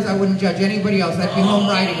like yours, I wouldn't judge anybody else. I'd be home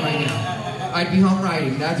writing right now. I'd be home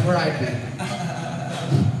writing. That's where I'd be.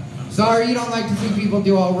 Sorry you don't like to see people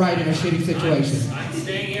do all right in a shitty situation. I'm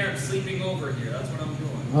staying here. I'm sleeping over here. That's what I'm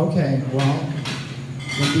doing. Okay, well,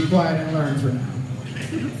 then be quiet and learn for now.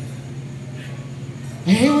 I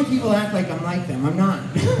hate when people act like I'm like them. I'm not.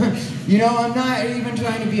 You know, I'm not even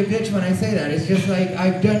trying to be a bitch when I say that. It's just like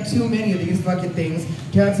I've done too many of these fucking things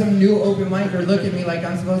to have some new open micer look at me like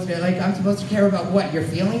I'm supposed to care about what? Your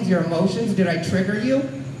feelings, your emotions? Did I trigger you?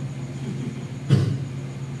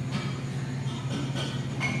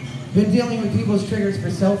 Been dealing with people's triggers for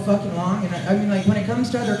so fucking long, and I mean, like, when it comes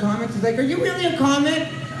to other comics, it's like, are you really a comic?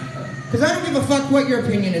 Because I don't give a fuck what your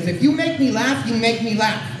opinion is. If you make me laugh, you make me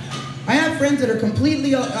laugh. I have friends that are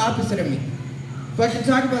completely opposite of me. So I can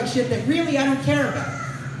talk about shit that really I don't care about.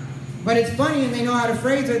 But it's funny and they know how to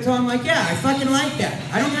phrase it, so I'm like, yeah, I fucking like that.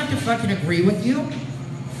 I don't have to fucking agree with you.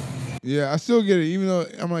 Yeah, I still get it. Even though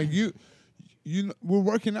I'm like we're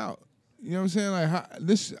working out. You know what I'm saying? Like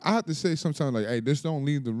I have to say sometimes like, hey, just don't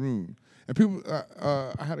leave the room. And people,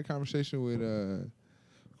 I had a conversation with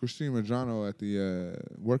Christine Medrano at the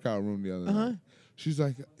workout room the other night. She's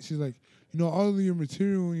like, you know, all of your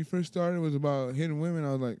material when you first started was about hitting women.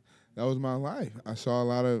 I was like, that was my life. I saw a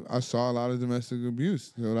lot of domestic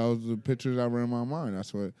abuse. So that was the pictures that were in my mind.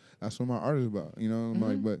 That's what my art is about. You know, I'm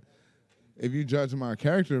like, but if you judge my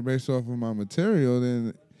character based off of my material,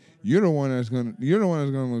 then you're the one that's gonna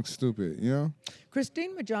look stupid. You know.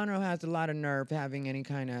 Christine Medrano has a lot of nerve having any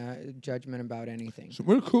kind of judgment about anything. So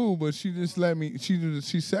we're cool, but she just let me.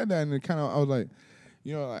 She said that, and it kind of I was like,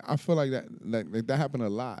 you know, like, I feel like that happened a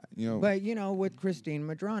lot. You know. But, you know, with Christine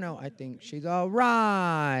Medrano, I think she's all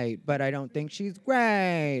right, but I don't think she's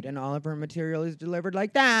great, and all of her material is delivered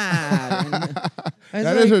like that. And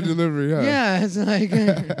that is her delivery, yeah. Yeah, it's like...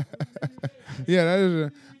 yeah, that is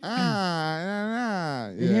a... nah.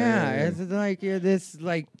 Yeah, it's like this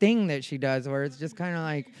like thing that she does where it's just kind of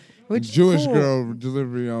like... Which is Jewish cool. girl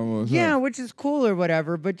delivery almost. Yeah, huh? which is cool or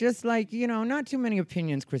whatever, but just like, you know, not too many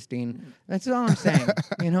opinions, Christine. That's all I'm saying.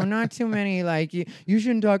 You know, not too many, like, you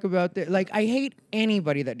shouldn't talk about that. Like, I hate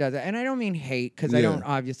anybody that does it. And I don't mean hate, because I don't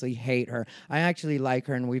obviously hate her. I actually like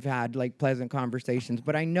her, and we've had, like, pleasant conversations.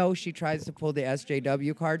 But I know she tries to pull the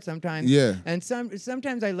SJW card sometimes. Yeah. And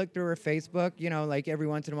sometimes I look through her Facebook, you know, like, every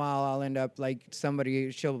once in a while I'll end up, like,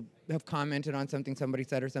 she'll have commented on something somebody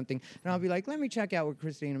said or something, and I'll be like, let me check out what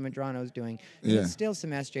Christina Medrano's doing. And it's still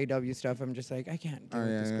some SJW stuff. I'm just like, I can't do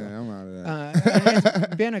this girl. I'm out of that. And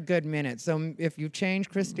it's been a good minute. So if you change,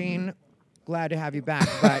 Christine, glad to have you back.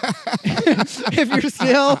 But if you're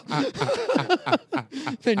still,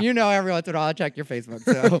 then you know every once in a while I check your Facebook.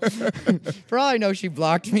 So for all I know, she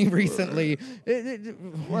blocked me recently.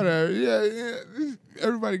 Whatever. Yeah.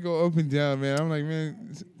 Everybody go up and down, man. I'm like,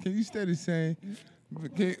 man, can you steady saying?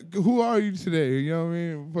 Who are you today? You know what I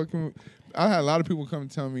mean? Fucking, I had a lot of people come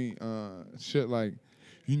and tell me shit like,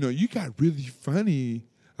 you know, you got really funny,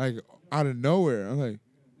 like out of nowhere. I'm like,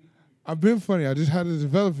 I've been funny. I just had to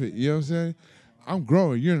develop it. You know what I'm saying? I'm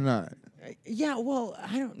growing. You're not. Yeah, well,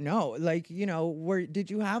 I don't know. Like, you know, did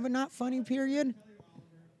you have a not funny period?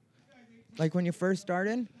 Like when you first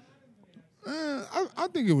started? I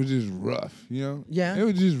think it was just rough, you know? Yeah. It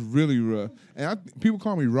was just really rough. And people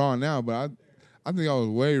call me raw now, but I think I was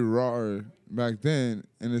way rawer back then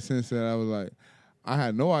in the sense that I was like, I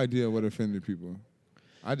had no idea what offended people.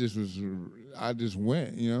 I just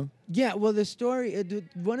went, you know? Yeah, well, the story,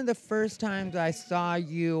 one of the first times I saw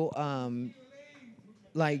you,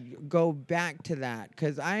 like, go back to that,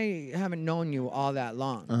 because I haven't known you all that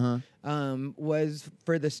long, was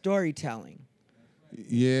for the storytelling.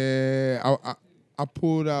 Yeah, I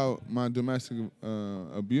pulled out my domestic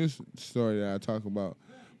abuse story that I talk about,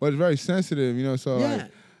 but it's very sensitive, you know. So like,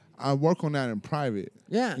 I work on that in private.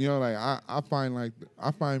 Yeah, you know, like I find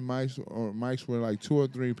mics where like 2 or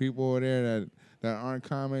 3 people over there that aren't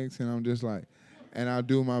comics, and I'm just like, and I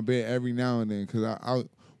do my bit every now and then, because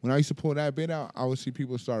when I used to pull that bit out, I would see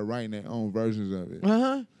people start writing their own versions of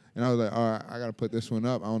it. And I was like, all right, I got to put this one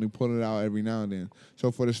up. I only pull it out every now and then.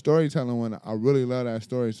 So for the storytelling one, I really love that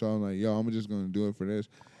story. So I'm like, yo, I'm just going to do it for this.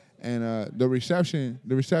 And the reception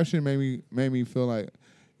made me feel like,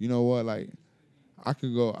 you know what, like I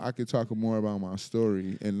could talk more about my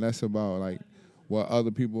story and less about like what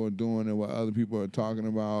other people are doing and what other people are talking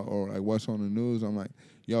about or like what's on the news. I'm like,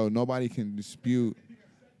 yo, nobody can dispute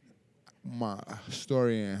my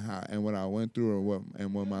story and what I went through or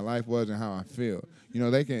what my life was and how I feel. You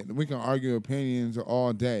know, we can argue opinions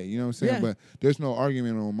all day, you know what I'm saying? Yeah. But there's no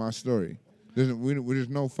argument on my story. There's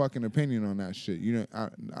no fucking opinion on that shit. You know,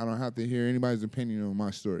 I don't have to hear anybody's opinion on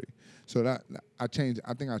my story. So I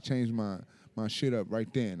think I changed my shit up right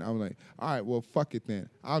then. I was like, all right, well, fuck it then.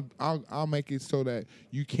 I'll make it so that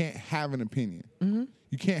you can't have an opinion. Mm-hmm.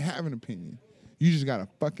 You can't have an opinion. You just gotta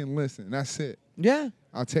fucking listen. That's it. Yeah.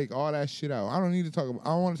 I'll take all that shit out. I don't need to talk about. I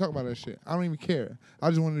don't want to talk about that shit. I don't even care. I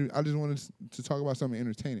just wanted to talk about something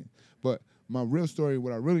entertaining. But my real story,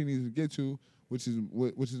 what I really need to get to, which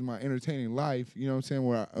is my entertaining life. You know what I'm saying?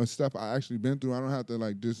 Where stuff I actually been through. I don't have to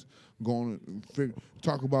like just go on and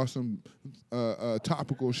talk about some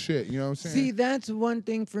topical shit. You know what I'm saying? See, that's one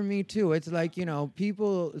thing for me too. It's like, you know,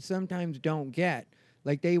 people sometimes don't get.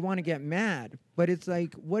 Like, they want to get mad. But it's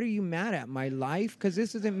like, what are you mad at? My life? Because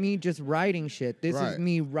this isn't me just writing shit. This is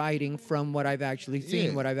me writing from what I've actually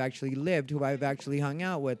seen, what I've actually lived, who I've actually hung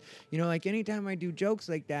out with. You know, like, anytime I do jokes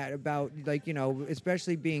like that about, like, you know,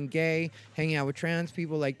 especially being gay, hanging out with trans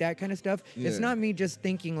people, like that kind of stuff, it's not me just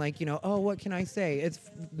thinking, like, you know, oh, what can I say? It's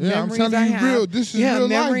memories I have. Real. This is real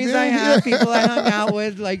memories life, I have, people I hung out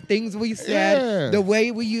with, like, things we said, the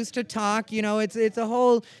way we used to talk. You know, it's a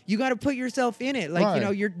whole, you got to put yourself in it. Like, you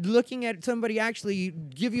know, you're looking at somebody actually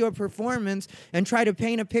give you a performance and try to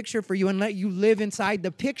paint a picture for you and let you live inside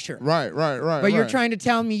the picture. Right. But you're trying to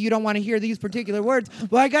tell me you don't want to hear these particular words.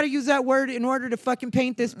 Well, I got to use that word in order to fucking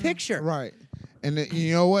paint this picture. Right. And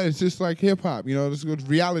you know what? It's just like hip hop. You know, this is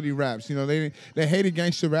reality raps. You know, they hated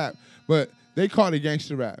gangster rap, but they called it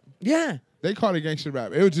gangster rap. Yeah. They called it gangster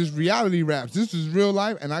rap. It was just reality raps. This is real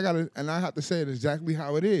life, and I have to say it exactly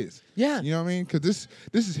how it is. Yeah. You know what I mean? Because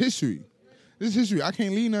this is history. This is history. I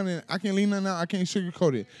can't leave nothing out. I can't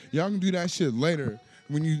sugarcoat it. Y'all can do that shit later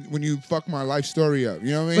when you fuck my life story up.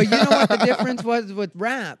 You know what I mean? But you know what the difference was with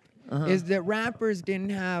rap? Is that rappers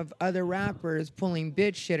didn't have other rappers pulling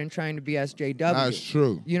bitch shit and trying to be SJW. That's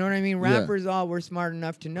true. You know what I mean? Rappers all were smart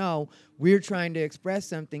enough to know we're trying to express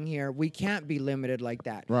something here. We can't be limited like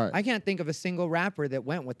that. Right. I can't think of a single rapper that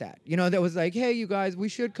went with that. You know, that was like, hey, you guys, we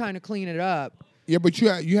should kind of clean it up. Yeah, but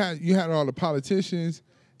you had all the politicians.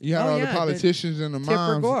 You had all the politicians and the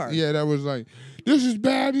moms. Gore. Yeah, that was like, this is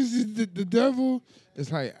bad. This is the devil.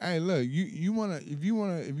 It's like, hey, look, you wanna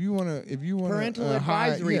parental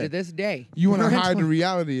advisory to this day. You wanna hide the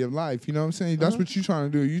reality of life. You know what I'm saying? That's what you're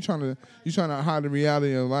trying to do. You're trying to hide the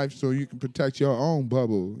reality of life so you can protect your own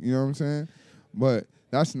bubble. You know what I'm saying? But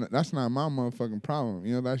that's not my motherfucking problem.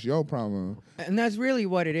 You know, that's your problem. And that's really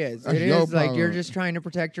what it is. That's it your is problem. like you're just trying to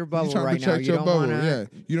protect your bubble you're trying right to protect now. Your bubble. Yeah.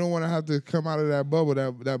 You don't want to have to come out of that bubble.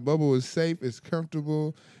 That bubble is safe. It's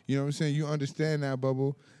comfortable. You know what I'm saying? You understand that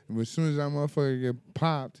bubble. And as soon as that motherfucker get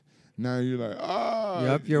popped, now you're like, oh.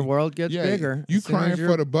 Yep, your world gets bigger. You crying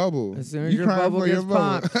for the bubble. As soon as your bubble gets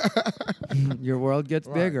popped, your world gets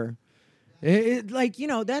bigger. Like, you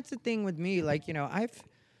know, that's the thing with me. Like, you know,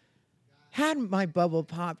 had my bubble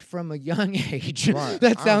popped from a young age. Right.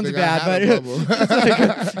 That I don't sounds think I bad, had but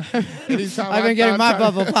a bubble. Anytime I've I been getting my thought-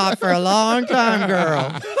 bubble popped for a long time,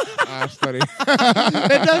 girl. That's funny.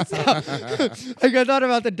 It does sound, like I thought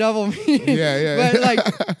about the double meaning. Yeah. But like,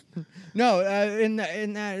 no, in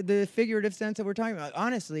the figurative sense that we're talking about.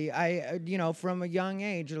 Honestly, I from a young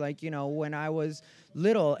age, like when I was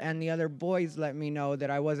little, and the other boys let me know that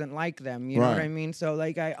I wasn't like them. You know what Right. I mean? So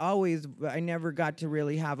like, I never got to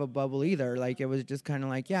really have a bubble either. Like it was just kind of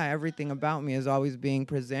like, yeah, everything about me is always being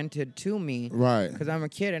presented to me. Right. Because I'm a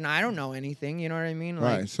kid and I don't know anything. You know what I mean?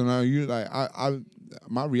 Like, Right. So now you like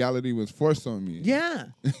my reality was forced on me. yeah.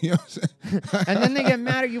 You know what I'm saying? And then they get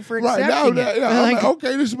mad at you for Right accepting now, it. yeah, I'm Like, like,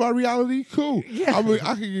 okay, this is my reality. Cool. Yeah. I mean,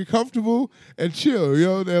 I can get comfortable and chill.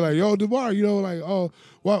 They're like, yo, DeMar, like, oh,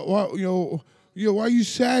 why, why you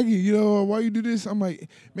saggy? Why you do this? I'm like,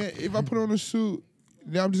 man, if I put on a suit,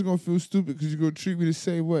 now I'm just gonna feel stupid because you're gonna treat me the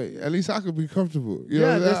same way. At least I could be comfortable. You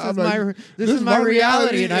know yeah, what I'm saying? this is my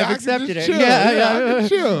reality, and I I've can accepted just it. chill. I can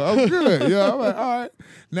chill. I'm good. I'm like, all right.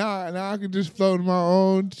 Now I can just float in my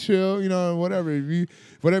own chill. And whatever.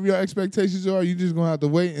 Whatever your expectations are, you just gonna have to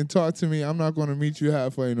wait and talk to me. I'm not gonna meet you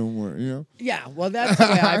halfway no more. Yeah, well, that's the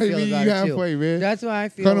way I feel meet about you it halfway, too. man. That's why I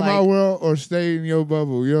feel Come to like, my world or stay in your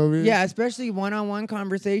bubble. You know what I mean? yeah, especially one-on-one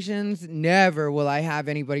conversations. Never will I have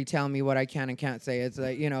anybody tell me what I can and can't say. It's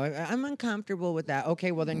like I'm uncomfortable with that.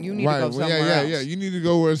 Okay, well then you need to go somewhere else. Yeah. You need to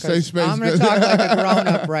go where it's safe space. I'm going to talk like a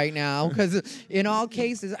grown-up right now because in all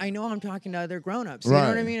cases, I know I'm talking to other grown-ups. You know what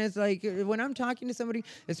I Right. mean? It's like when I'm talking to somebody,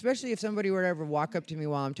 especially if somebody were to ever walk up to me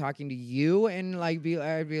while I'm talking to you and like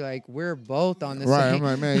I'd be like, we're both on the Right. same. I'm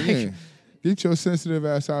like, man, yeah. Get your sensitive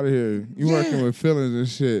ass out of here. You Yeah. working with feelings and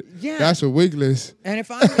shit. Yeah. That's a weakness. And if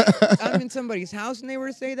I'm in somebody's house and they were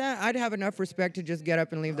to say that, I'd have enough respect to just get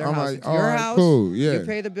up and leave their I'm house. like, It's all your right, house. cool, yeah. You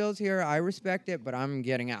pay the bills here. I respect it, but I'm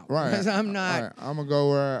getting out. Right. Because I'm not. All right. I'm gonna go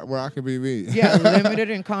where I can be me. Yeah, limited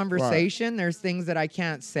in conversation. There's things that I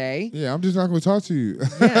can't say. Yeah, I'm just not gonna talk to you.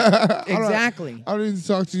 Yeah, I don't- exactly. I don't need to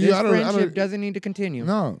talk to you. This I don't. friendship doesn't need to continue.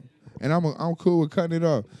 No, and I'm cool with cutting it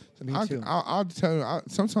off. Me too. I'll tell you.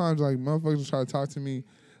 Sometimes like motherfuckers try to talk to me,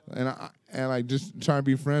 and like just try to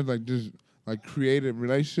be friends, like just like create a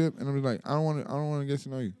relationship, and I'm just like I don't want to get to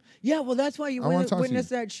know you. Yeah, well, that's why you I wanna talk to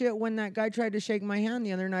witnessed you. that shit when that guy tried to shake my hand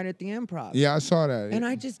the other night at the Improv. Yeah, I saw that. And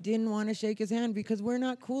I just didn't want to shake his hand because we're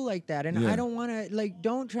not cool like that. And Yeah. I don't want to,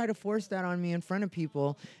 don't try to force that on me in front of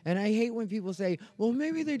people. And I hate when people say, well,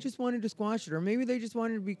 maybe they just wanted to squash it or maybe they just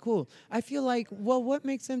wanted to be cool. I feel like, well, what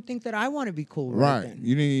makes them think that I want to be cool right then?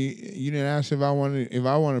 You didn't ask if I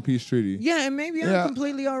want a peace treaty. Yeah, and maybe Yeah. I'm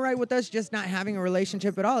completely all right with us just not having a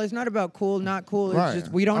relationship at all. It's not about cool, not cool. It's Right.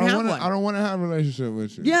 just we don't have one. I don't want to have a relationship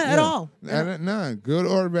with you. Yeah, at all. Nah, good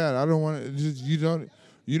or bad. I don't want to. Just you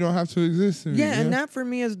don't have to exist in me. Yeah, and that for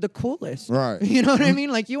me is the coolest. Right. You know what I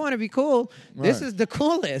mean? Like you want to be cool. This Right. is the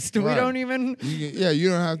coolest. We Right. don't even. You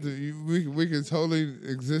don't have to. We can totally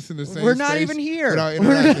exist in the same. We're not space even here. without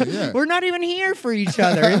interacting. Yeah. We're not even here for each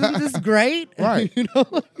other. Isn't this great? Right. You know?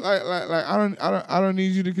 like I don't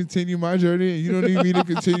need you to continue my journey, and you don't need me to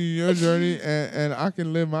continue your journey, and I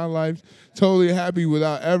can live my life totally happy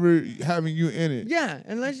without ever having you in it. Yeah,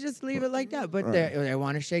 and let's just leave it like that. But Right. they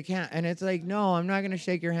want to shake hands, and it's like, no, I'm not going to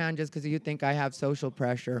shake your hand just because you think I have social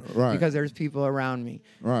pressure. Right. Because there's people around me.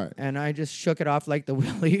 Right. And I just shook it off like the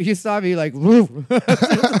willy. You saw me like, woo.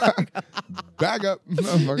 Back up.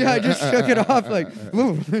 Yeah, I just shook it off like,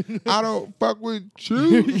 woo. I don't fuck with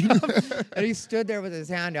you. And he stood there with his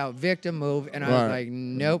hand out, victim move, and I was Right. like,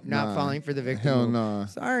 nope, not Nah. falling for the victim Hell move. nah.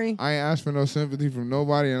 Sorry. I ain't asked for no sympathy from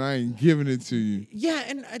nobody, and I ain't giving it to you. Yeah,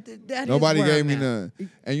 and that is Nobody where gave I'm me at. none.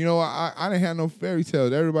 And you know what? I didn't have no fairy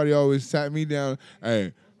tales. Everybody always sat me down.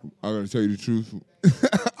 Hey, I gotta tell you the truth.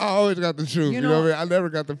 I always got the truth. You know what I mean? I never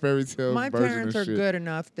got the fairy tale My version parents of are shit. good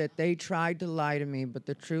enough that they tried to lie to me, but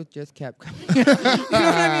the truth just kept coming. You know what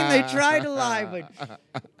I mean? They tried to lie,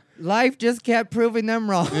 but life just kept proving them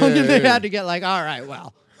wrong. Yeah, and they yeah. had to get like, all right,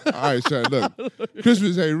 well. All right, son, look.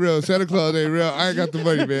 Christmas ain't real. Santa Claus ain't real. I ain't got the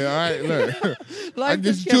money, man. All right, look. I Life get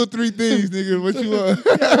just you 2 or kept, 3 things, nigga. What you want?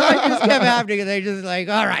 life just kept happening, and they just like,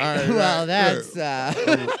 all right, All right, well, right, that's...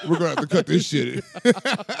 We're gonna have to cut this shit.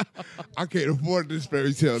 I can't afford this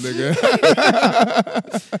fairy tale, nigga.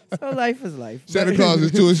 So life is life. Santa But- Claus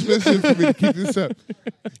is too expensive for me to keep this up.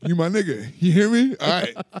 You my nigga. You hear me? All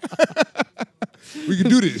right. We can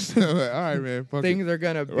do this. I'm like, all right, man. Fuck it. Things are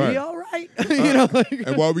going to be Right. all right. You know, like,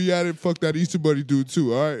 And while we at it, fuck that Easter Bunny dude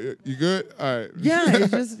too. All right, you good? All right. yeah,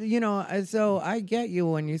 it's just, so I get you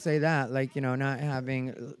when you say that, like, not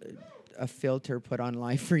having a filter put on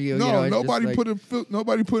life for you. No, you know, it's nobody just like,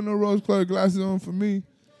 nobody put no rose-colored glasses on for me,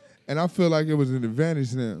 and I feel like it was an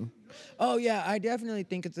advantage now. Oh yeah, I definitely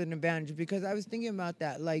think it's an advantage because I was thinking about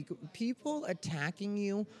that. Like people attacking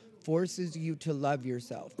you forces you to love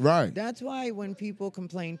yourself. Right. That's why when people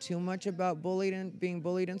complain too much about bullied and being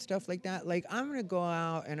bullied and stuff like that, like I'm gonna go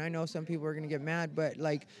out and I know some people are gonna get mad, but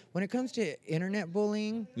like when it comes to internet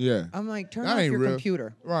bullying, Yeah. I'm like turn That off ain't your real.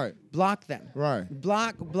 computer. Right. Block them. Right.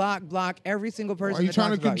 Block every single person. Why are you that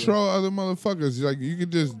trying to talks about you. control other motherfuckers? Like you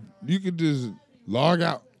could just log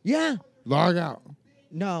out. Yeah. Log out.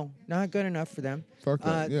 No, not good enough for them. Fuck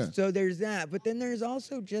that, yeah. So there's that. But then there's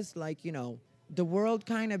also just like, the world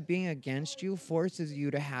kind of being against you forces you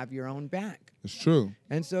to have your own back. It's true.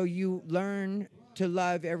 And so you learn to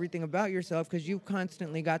love everything about yourself because you've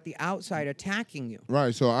constantly got the outside attacking you.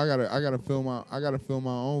 Right. So I gotta fill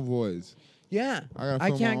my own voice. Yeah. I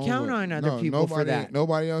I can't count on other people for that.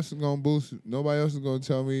 Nobody else is gonna boost. Nobody else is gonna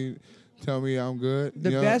tell me I'm good.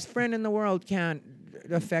 The best friend in the world can't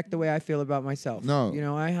affect the way I feel about myself. No.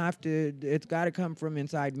 I have to, it's got to come from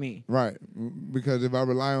inside me. Right. Because if I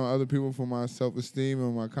rely on other people for my self-esteem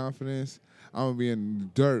and my confidence, I'm gonna be in the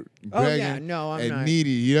dirt, Oh, begging yeah. No, I'm and not. needy.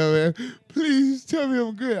 You know what I mean? Please tell me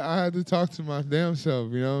I'm good. I had to talk to my damn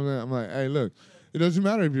self. You know what I mean? I'm like, hey, look, it doesn't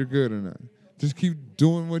matter if you're good or not. Just keep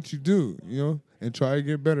doing what you do, and try to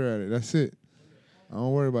get better at it. That's it. I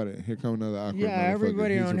don't worry about it. Here come another awkward Yeah, motherfucker.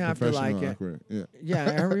 everybody He's don't a have to like professional it. awkward. Yeah. Yeah,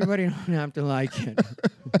 everybody don't have to like it.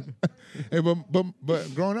 Hey,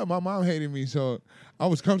 but growing up, my mom hated me, so I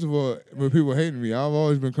was comfortable with people hating me. I've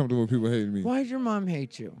always been comfortable with people hating me. Why'd your mom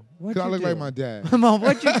hate you? What'd Because I you look do? like my dad. Mom,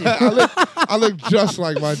 what'd you do? I look just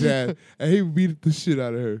like my dad, and he beat the shit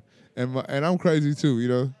out of her. And I'm crazy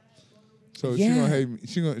too, So she Yeah. gonna hate me.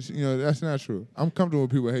 She gonna, that's not true. I'm comfortable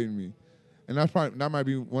with people hating me, and that might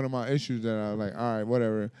be one of my issues that I'm like, all right,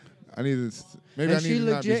 whatever. I need to maybe And I need she to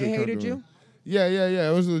not be legit so hated comfortable. you? Yeah.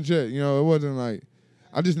 It was legit. It wasn't like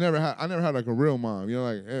I never had like a real mom.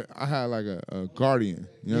 Like I had like a guardian.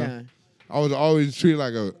 Yeah. I was always treated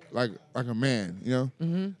like a man.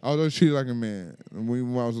 Mm-hmm. I was always treated like a man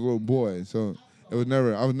when I was a little boy. So I was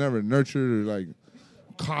never nurtured or like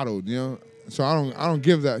coddled. So I don't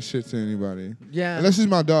give that shit to anybody. Yeah. Unless it's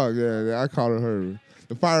my dog. Yeah, I coddled her.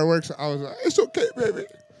 The fireworks. I was like, it's okay, baby.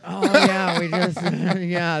 Oh yeah, we just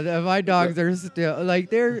my dogs are still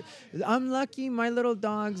like I'm lucky. My little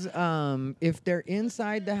dogs, if they're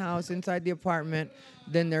inside the house, inside the apartment,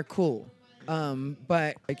 then they're cool.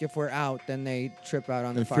 But like if we're out, then they trip out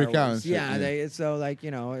on the They freak fireworks. out and shit, Yeah,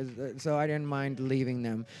 yeah. so I didn't mind leaving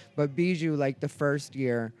them. But Bijou, like the first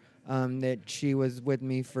year that she was with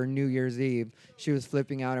me for New Year's Eve, she was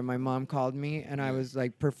flipping out, and my mom called me, and I was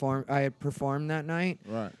like I had performed that night.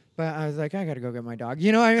 Right. But I was like, I gotta go get my dog.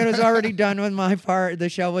 It was already done with my part. The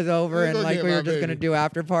show was over, Yeah, and go like get we my were just gonna baby. do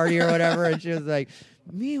after party or whatever. And she was like,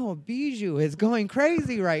 Mijo Bijou is going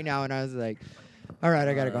crazy right now. And I was like, all right,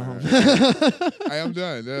 I gotta go home. Hey, I'm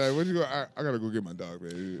done. They're like, where'd you go? I gotta go get my dog,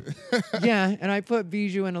 baby. Yeah, and I put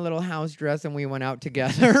Bijou in a little house dress, and we went out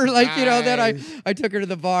together. Then I took her to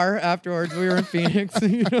the bar afterwards. We were in Phoenix.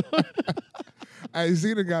 I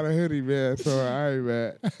Zena got a hoodie, man. So I ain't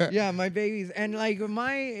mad. Yeah, my babies. And like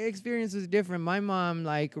my experience was different. My mom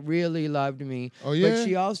like really loved me. Oh, yeah? But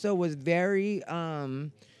she also was very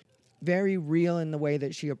very real in the way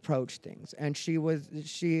that she approached things. And she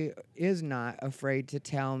is not afraid to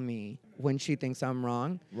tell me when she thinks I'm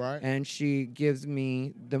wrong. Right. And she gives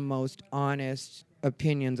me the most honest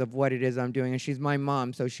opinions of what it is I'm doing. And she's my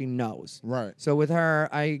mom, so she knows. Right. So with her,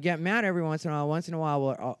 I get mad every once in a while. Once in a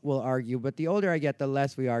while, we'll argue. But the older I get, the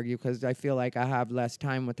less we argue because I feel like I have less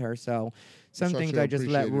time with her. So some So things she'll I just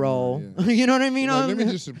let appreciate it more, roll. yeah. You know what I mean? Let me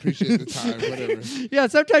just appreciate the time, whatever. Yeah,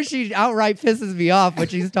 sometimes she outright pisses me off when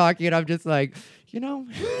she's talking, and I'm just like, You know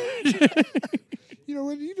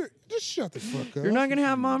what? Just shut the fuck up. you're not gonna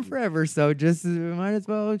have mom forever, so just might as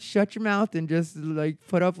well shut your mouth and just like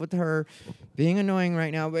put up with her being annoying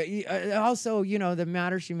right now. But also, the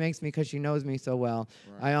madder she makes me because she knows me so well.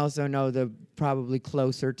 Right. I also know the probably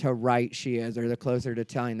closer to right she is, or the closer to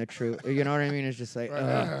telling the truth. You know what I mean? It's just like,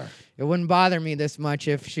 it wouldn't bother me this much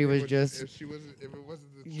if she was just, if it wasn't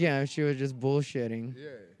the truth. if she was just bullshitting. Yeah.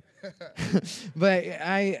 But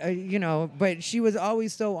but she was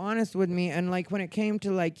always so honest with me, and like when it came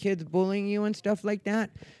to like kids bullying you and stuff like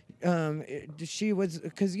that, she was,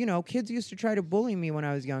 because kids used to try to bully me when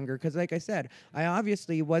I was younger, because like I said, I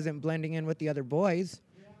obviously wasn't blending in with the other boys,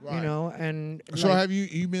 Right. and So like, have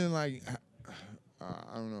you been like,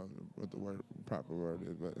 I don't know what the proper word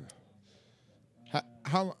is, but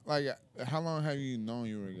how long have you known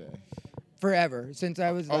you were gay? forever since I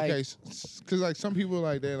was like, Okay, because like some people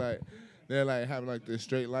like they they like have like this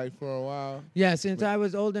straight life for a while. Yeah, since I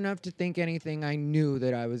was old enough to think anything, I knew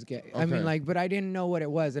that I was gay. I mean, Okay. like, but I didn't know what it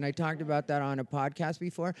was. And I talked about that on a podcast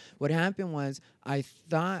before. What happened was I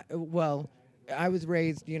thought, well, I was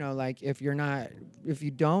raised, you know, like if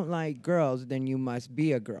you don't like girls, then you must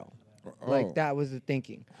be a girl. Oh. Like that was the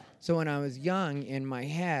thinking. So when I was young, in my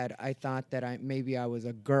head, I thought that maybe I was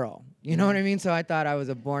a girl. You know what I mean? So I thought I was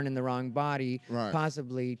born in the wrong body, Right.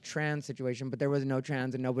 possibly trans situation, but there was no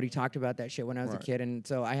trans and nobody talked about that shit when I was a Right. kid, and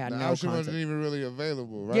so I had The no option concept. wasn't even really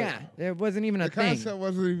available, right? Yeah, it wasn't even The a thing. concept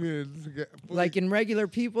wasn't even Like in regular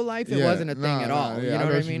people life, it Yeah, wasn't a thing nah, at nah, all. yeah, You I know know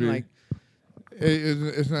what I what you mean? mean. Like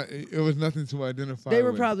it's not. It was nothing to identify. they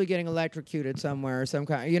were with. probably getting electrocuted somewhere or some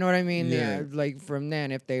kind. You know what I mean? Yeah. Like from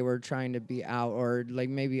then, if they were trying to be out or like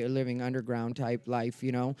maybe a living underground type life,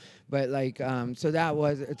 you know. But like, so that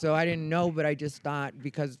was. So I didn't know, but I just thought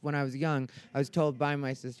because when I was young, I was told by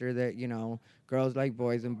my sister that girls like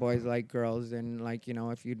boys and boys like girls, and like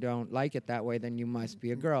if you don't like it that way, then you must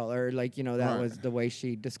be a girl, or like that Right. was the way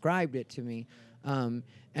she described it to me.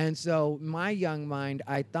 And so my young mind,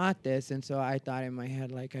 I thought this, and so I thought in my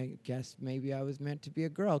head, like, I guess maybe I was meant to be a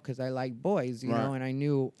girl because I like boys, you know, Right. and I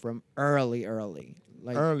knew from early,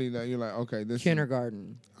 like early that you're like, okay, this.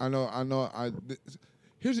 kindergarten. I know.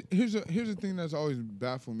 Here's the thing that's always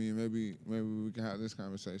baffled me. Maybe we can have this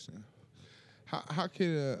conversation. How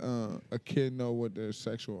can a kid know what their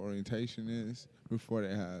sexual orientation is before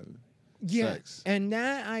they have sex? And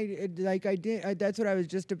that that's what I was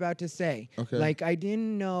just about to say. Okay. Like I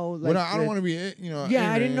didn't know. Like But I don't want to be, Yeah, I ignorant,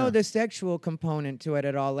 didn't know yeah. the sexual component to it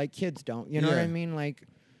at all. Like kids don't. You know what Yeah. I mean? Like.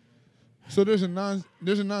 So there's a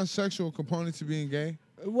non-sexual component to being gay.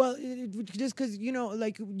 Well, just because,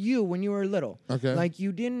 like you, when you were little. Okay. Like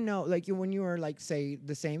you didn't know, like when you were like, say,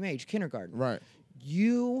 the same age, kindergarten. Right.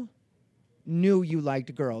 You knew you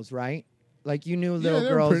liked girls, right? Like you knew little they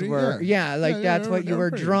were girls pretty, were, yeah. like Yeah, that's they what were- you they were were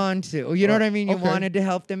pretty. drawn to. You know what I mean? You Okay. wanted to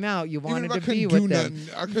help them out. You Even wanted if I to be couldn't with do them.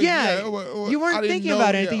 nothing, I couldn't- Yeah, I you weren't didn't thinking know-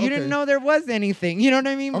 about yeah, anything. You didn't okay. know there was anything. You know what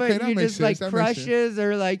I mean? Okay, But that you makes just like sense, that makes sense. crushes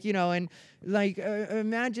or like and like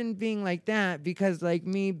imagine being like that because like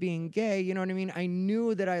me being gay, you know what I mean? I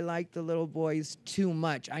knew that I liked the little boys too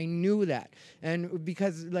much. I knew that, and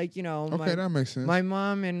because like Okay, that makes sense. my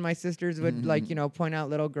mom and my sisters would like point out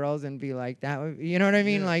little girls and be like that. You know what I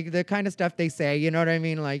mean? Yeah. Like the kind of stuff they say. You know what I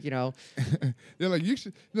mean? Like They're like, you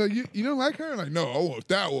should. No, you don't like her. Like, no, I want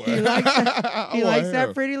that one. he likes that, he I want likes that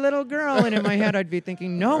him. pretty little girl, and in my head I'd be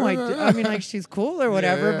thinking, no, I mean like she's cool or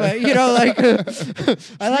whatever, Yeah. but like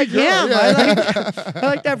I like him. girl, yeah. I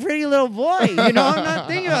like that pretty little boy. I'm not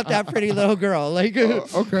thinking about that pretty little girl. Like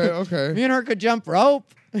Okay. me and her could jump rope.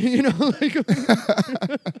 Like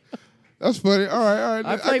That's funny. All right.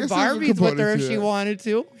 I play guess there's a Barbies with component her if to she that. wanted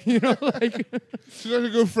to. Like. She's like a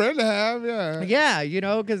good friend to have. Yeah.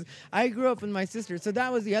 Yeah, because I grew up with my sisters. So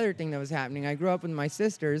that was the other thing that was happening. I grew up with my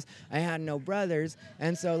sisters. I had no brothers.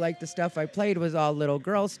 And so, like, the stuff I played was all little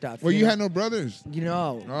girl stuff. Well, you know? had no brothers.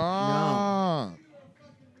 No. Ah.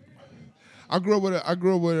 I grew up with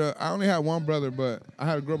a. I only had one brother, but I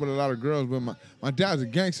had to grow up with a lot of girls. But my dad's a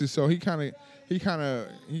gangster, so he kind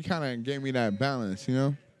of gave me that balance,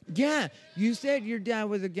 Yeah, you said your dad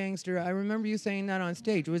was a gangster. I remember you saying that on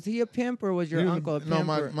stage. Was he a pimp or was your He was uncle a pimp?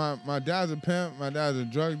 No, or- my dad's a pimp. My dad's a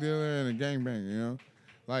drug dealer and a gangbanger.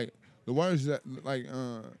 Like the words that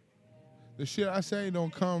the shit I say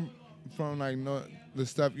don't come from like the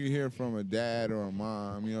stuff you hear from a dad or a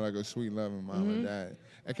mom. Like a sweet loving mom and dad.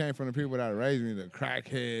 It came from the people that raised me, the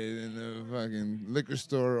crackhead and the fucking liquor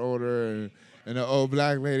store owner and the old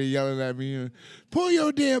black lady yelling at me, pull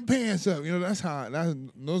your damn pants up. Those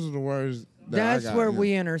are the words that That's I got, where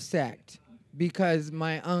we intersect. Because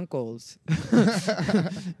my uncles,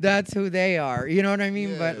 that's who they are. You know what I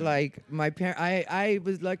mean? But Yeah. like my I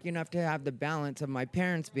was lucky enough to have the balance of my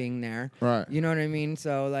parents being there. Right. You know what I mean?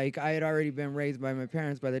 So like I had already been raised by my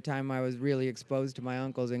parents by the time I was really exposed to my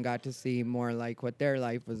uncles and got to see more like what their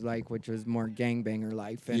life was like, which was more gangbanger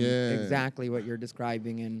life and Yeah. exactly what you're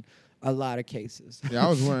describing in a lot of cases. Yeah, I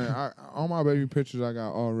was wearing all my baby pictures. I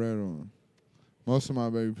got all red on. Most of my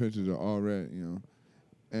baby pictures are all red, and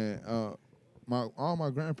all my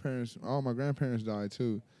grandparents died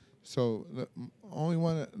too. So the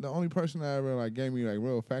only person that ever like gave me like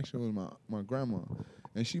real affection was my grandma,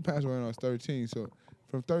 and she passed away when I was 13. So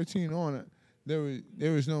from 13 on, there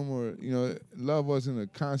was no more. Love wasn't a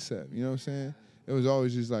concept. You know what I'm saying? It was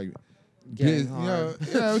always just like. Getting Yeah, hard.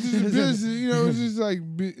 it was just business. It was just like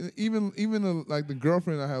even the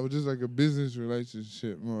girlfriend I had was just like a business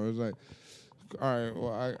relationship more. It was like, all right,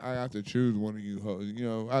 well I have to choose one of you hoes.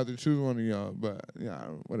 I have to choose one of y'all. But yeah,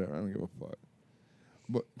 whatever. I don't give a fuck.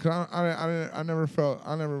 But cause I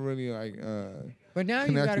never really like. But now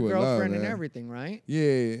you got a connected with love, girlfriend and man. everything, right?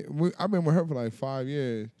 Yeah, I've been with her for like 5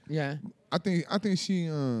 years. Yeah. I think she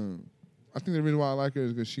I think the reason why I like her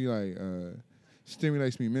is because she like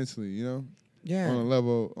stimulates me mentally, you know, Yeah. on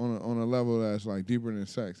a level that's like deeper than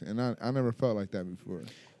sex, and I never felt like that before.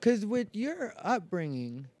 Because with your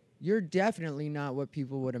upbringing, you're definitely not what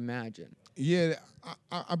people would imagine. Yeah,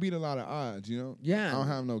 I beat a lot of odds, you know. Yeah. I don't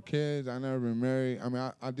have no kids. I never been married. I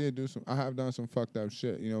mean, I have done some fucked up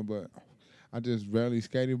shit, you know, but I just barely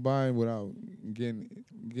skated by without getting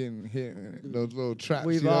hit in those little traps.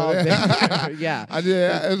 We've you know all that? been. Yeah. I did.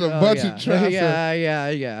 There's a bunch yeah. of traps.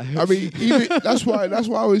 Yeah. I mean, even that's why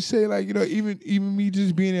I would say, like, you know, even me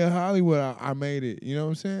just being in Hollywood, I made it. You know what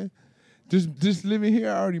I'm saying? Just living here,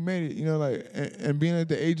 I already made it. You know, like, and being at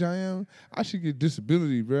the age I am, I should get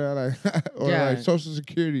disability, bro, like or like Social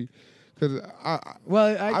Security, because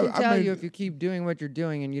Well, I can tell made you, if you keep doing what you're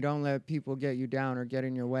doing and you don't let people get you down or get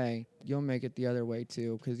in your way, you'll make it the other way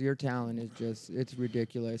too. Because your talent is it's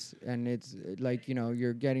ridiculous, and it's like, you know,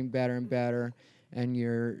 you're getting better and better, and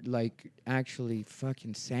you're like actually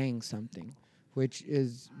fucking saying something, which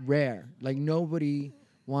is rare. Like nobody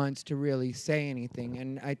wants to really say anything,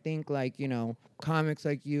 and I think, like, you know, comics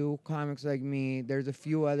like you, comics like me, there's a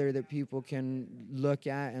few other that people can look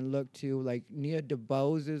at and look to. Like Nia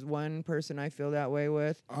DeBose is one person I feel that way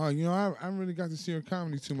with. Oh, you know, I haven't really got to see her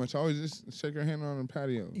comedy too much. I always just shake her hand on the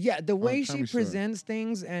patio. Yeah, the way she Comedy Store. presents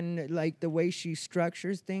things and like the way she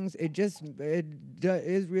structures things, it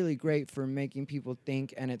is really great for making people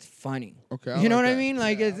think, and it's funny. Okay, you know like what I that. mean?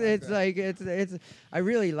 Like Yeah, it's I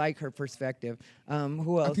really like her perspective.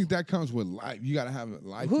 Who else? I think that comes with life. You gotta have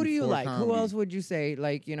life. Who do you before like? Who comedy. else would you say,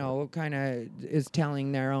 like, you know, kind of is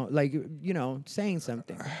telling their own, like, you know, saying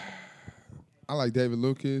something? I like David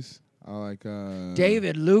Lucas. I like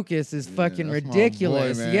David Lucas is fucking that's my boy,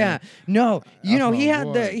 ridiculous. man. Yeah, no, you That's know, my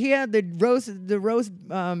he had the boy. roast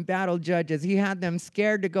battle judges. He had them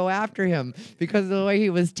scared to go after him because of the way he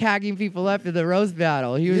was tagging people up to the roast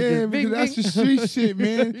battle. He was Yeah, just because bing, that's bing. the street shit,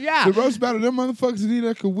 man. Yeah. The roast battle, them motherfuckers need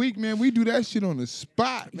like a week, man. We do that shit on the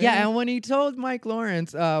spot, man. Yeah, and when he told Mike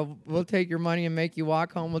Lawrence, we'll take your money and make you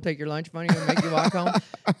walk home, we'll take your lunch money and make you walk home,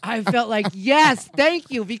 I felt like, yes, thank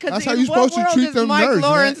you, because That's in how you what supposed to world treat is them Mike nerds, man.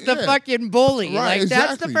 Lawrence the Yeah. fucking bully? Right, Like,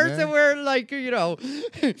 that's the exactly, person man. where, like, you know.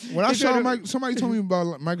 When I saw Mike, somebody told me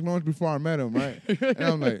about Mike Lawrence before I met him, right? And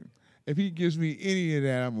I'm like, if he gives me any of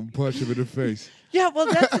that, I'm gonna punch him in the face. Yeah, well,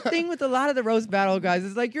 that's the thing with a lot of the roast battle guys.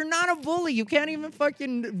 It's like, you're not a bully. You can't even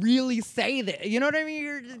fucking really say that. You know what I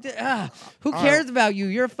mean? Who cares about you?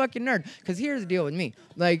 You're a fucking nerd. Because here's the deal with me.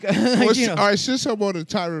 Like, Well, you know. all right, since I'm on the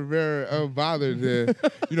Ty Rivera bothered,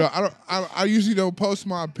 you know, I usually don't post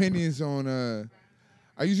my opinions on.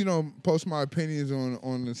 I usually don't post my opinions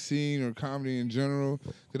on the scene or comedy in general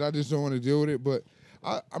because I just don't want to deal with it. But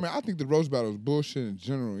I mean, I think the roast battle is bullshit in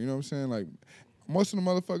general. You know what I'm saying? Like, most of the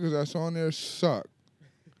motherfuckers that's on there suck.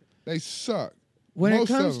 They suck. When Most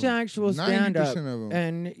it comes of to them. actual 90% stand-up, of them.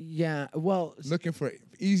 and yeah, well, Looking for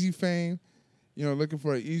easy fame, you know, looking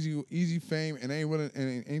for easy fame, and ain't willing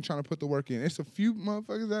and ain't trying to put the work in. It's a few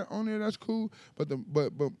motherfuckers that on there that's cool, but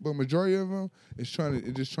majority of them is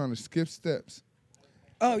just trying to skip steps.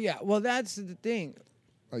 oh yeah, well, that's the thing.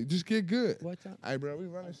 Like, just get good. What's up? Hey, bro, we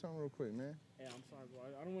running something real quick, man. Hey, I'm sorry, bro.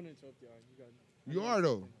 I don't want to interrupt y'all. You guys. You are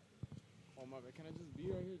though. Oh my bad. Can I just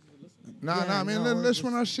be right here just listen? Nah, man. no, we're Let's just-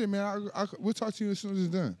 run our shit, man. We'll talk to you as soon as it's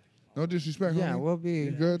done. No disrespect, Yeah, homie. we'll be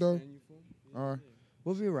You good though? And you fool? All right.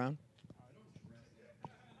 we'll be around.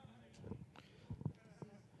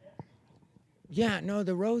 Yeah, no,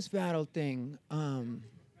 the roast battle thing. Man,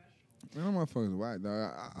 them motherfuckers white,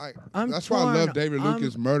 dog. I'm That's why I love torn. David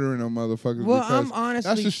Lucas murdering them motherfuckers. Well, because I'm that's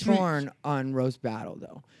honestly the street. torn on roast battle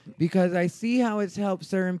though, because I see how it's helped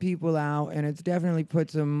certain people out, and it's definitely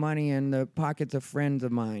put some money in the pockets of friends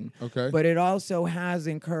of mine. Okay. But it also has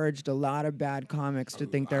encouraged a lot of bad comics to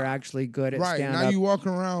think they're actually good at Right stand-up. now you walk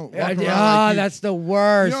around. Yeah, like you, that's the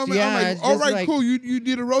worst. You know what I mean? Yeah, I'm like, it's all just right, like, cool. You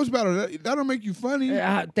did a roast battle. That'll make you funny.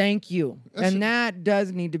 thank you. That's And that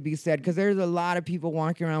does need to be said, because there's a lot of people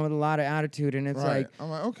walking around with a lot of attitude, and it's Right. like, I'm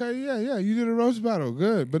like, okay, yeah. You did a roast battle.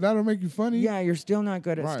 Good. But that'll make you funny. yeah, you're still not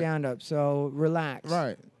good at Right. stand-up, so relax.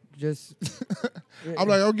 Right. Just I'm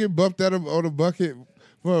like, I'll get bumped out of on the bucket.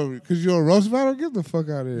 Well, because you're a roast battle? Get the fuck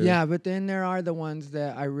out of here. yeah, but then there are the ones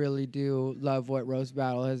that I really do love what Roast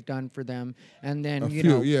Battle has done for them. And then, A you few,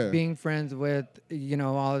 know, yeah. being friends with, you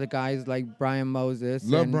know, all of the guys like Brian Moses.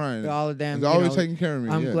 Love and Brian. all of them. He's you always know, taking care of me.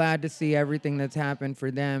 I'm yeah. glad to see everything that's happened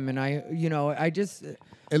for them. And I just,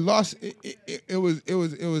 It lost. It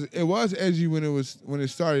was edgy when it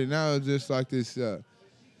started. Now it's just like this.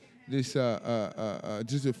 just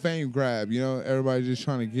a fame grab. You know, everybody just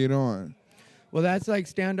trying to get on. Well, that's like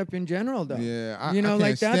stand-up in general, though. Yeah, I you know, can't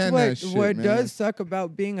like that's stand what that shit, what man. does suck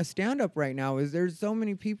about being a stand-up right now is there's so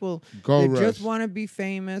many people Gold that just rush. want to be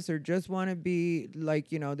famous or just want to be like,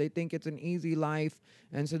 you know, they think it's an easy life,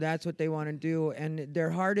 and so that's what they want to do, and their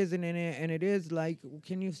heart isn't in it, and it is like,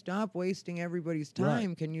 can you stop wasting everybody's time?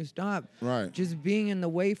 Right. Can you stop Right. just being in the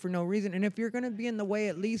way for no reason? And if you're gonna be in the way,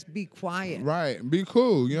 at least be quiet. Right. Be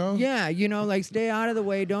cool. You know. Yeah, you know, like stay out of the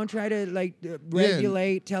way. Don't try to like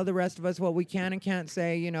regulate, tell the rest of us what we can and can't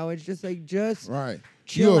say. You know, it's just like Right.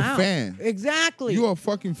 chill You're a out. fan. Exactly. You're a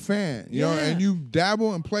fucking fan. You know, Yeah. and you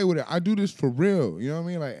dabble and play with it. I do this for real. You know what I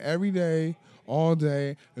mean? Like every day, all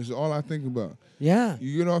day. It's all I think about. Yeah.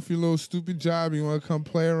 You get off your little stupid job. You want to come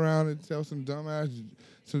play around and tell some dumbass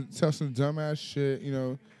shit. You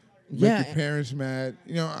know, make Yeah. your parents mad.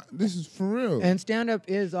 You know, this is for real. And stand up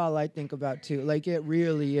is all I think about too. Like it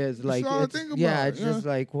really is. Like all I it's, think yeah, about, it's yeah. just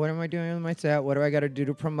like what am I doing with my set? What do I got to do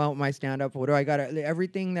to promote my stand up? What do I got to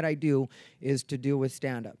everything that I do is to do with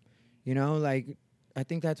stand up. You know, like I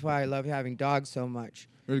think that's why I love having dogs so much.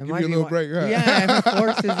 It'll It give might you a be little one- break, huh? Yeah, it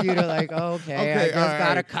forces you to like, okay, I Okay, just all right, got to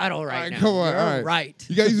all right. cuddle All right right, now. come on, You're all right. right.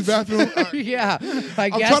 You got to use the bathroom? All right. Yeah, I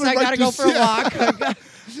I'm guess trying to I write gotta go this for a shit. walk. I got-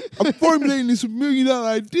 I'm formulating this $1 million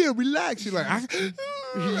idea. Relax. You're like,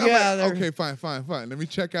 Yeah, they're- okay, fine. Let me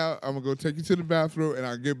check out. I'm gonna go take you to the bathroom, and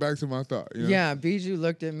I'll get back to my thought. You know? Yeah, Bijou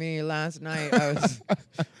looked at me last night. I was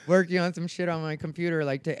working on some shit on my computer,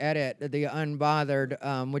 like to edit the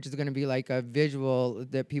Unbothered, which is going to be like a visual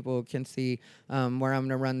that people can see, where I'm going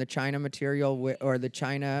to run the China material or the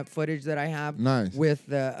China footage that I have Nice. with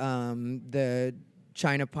the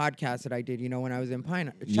China podcast that I did, you know, when I was in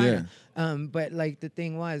China. But like the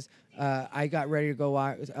thing was, I got ready to go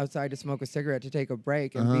outside to smoke a cigarette to take a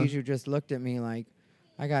break, and Bijou just looked at me like,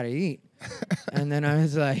 I gotta eat. And then I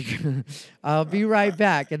was like, I'll be right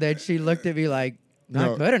back. And then she looked at me like,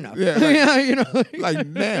 not No. good enough. Yeah, like- Yeah, you know. Like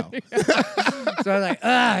now. So I was like,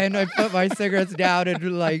 and I put my cigarettes down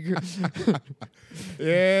and like,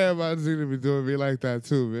 Yeah, my Zena be doing me like that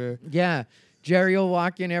too, man. yeah. Jerry will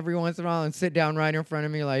walk in every once in a while and sit down right in front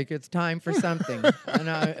of me like, it's time for something. And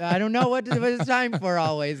I don't know what it's time for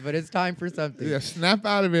always, but it's time for something. Yeah, snap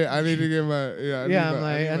out of it. I need to get my Yeah, I'm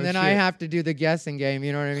like, and then I have to do the guessing game.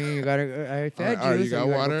 You know what I mean? You gotta, I fed All right, you, you so got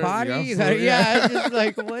you gotta water, go you potty. got You gotta, food, yeah, yeah. it's just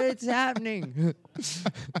like, what's happening?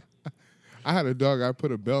 I had a dog. I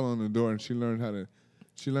put a bell on the door, and she learned how to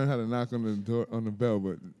knock on the door on the bell.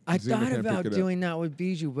 But I Zena thought can't about pick it up. doing that with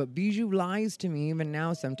Bijou, but Bijou lies to me even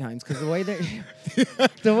now sometimes because the way that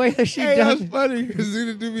she Hey, does. that's funny. 'Cause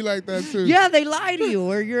Zena do me like that too. Yeah, they lie to you,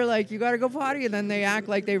 where you're like, you gotta go potty, and then they act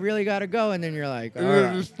like they really gotta go, and then you're like, all And they're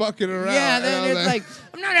right. just fucking around. Yeah, and then I'm it's like,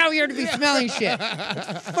 I'm not out here to be smelling shit.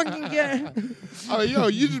 Fucking get. oh, yo,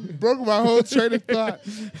 you just broke my whole train of thought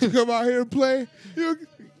to come out here and play.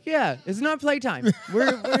 Yeah, it's not playtime.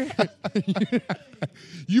 We're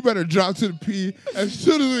You better drop to the P as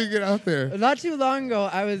soon as we get out there. Not too long ago,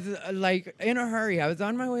 I was like in a hurry. I was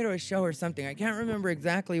on my way to a show or something. I can't remember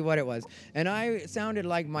exactly what it was. And I sounded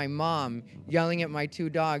like my mom yelling at my two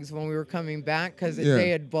dogs when we were coming back because Yeah. they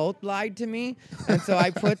had both lied to me. And so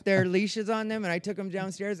I put their leashes on them and I took them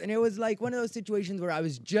downstairs. And it was like one of those situations where I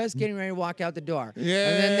was just getting ready to walk out the door. And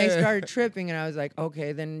then they Yeah. started tripping and I was like,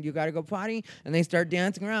 okay, then you got to go potty. And they start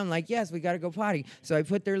dancing around like, yes, we got to go potty. So I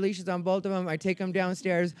put their leashes on both of them. I take them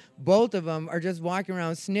downstairs. Both of them are just walking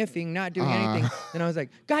around sniffing, not doing anything. And I was like,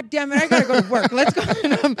 God damn it, I gotta go to work. Let's go.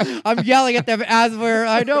 And I'm yelling at them as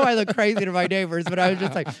I know I look crazy to my neighbors, but I was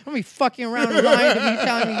just like, I'm gonna be fucking around and lying to me,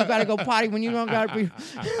 telling me you gotta go potty when you don't gotta be.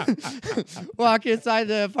 Walk inside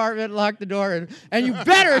the apartment, lock the door, and you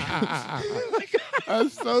better.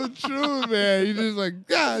 That's so true, man. You just like,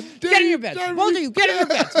 God damn. Get in your beds. Both of you, get in your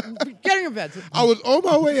beds. Get in your beds. I was on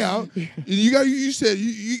my way out. And you said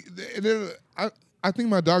and then I think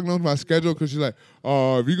my dog knows my schedule because she's like,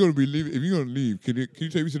 oh, if you're gonna leave, can you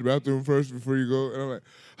take me to the bathroom first before you go? And I'm like,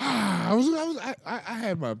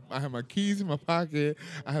 I had my keys in my pocket.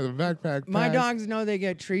 I had a backpack. My packed. dogs know they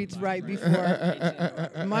get treats right before.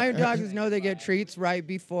 My dogs know they get treats right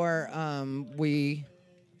before we.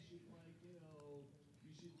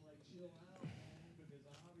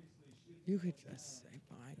 You could just say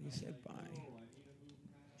bye. You said bye.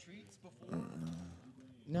 Treats before.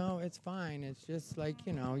 No, it's fine. It's just like,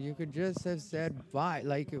 you know, you could just have said bye.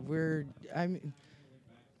 Like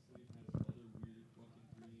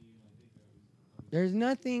there's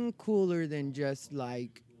nothing cooler than just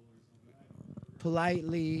like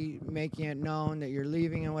politely making it known that you're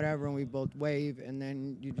leaving and whatever, and we both wave, and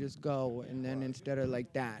then you just go, and then instead of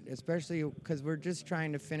like that, especially because we're just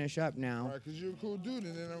trying to finish up now. Right, because you're a cool dude,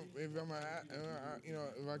 and then if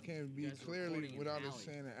I can't be clearly without us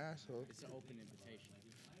saying an asshole. It's an open invitation.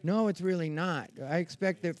 No, it's really not. I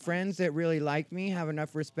expect that friends that really like me have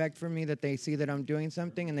enough respect for me that they see that I'm doing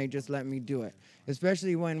something and they just let me do it.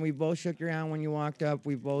 Especially when we both shook your hand when you walked up,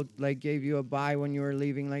 we both like gave you a bye when you were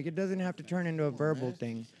leaving. Like it doesn't have to turn into a verbal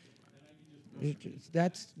thing.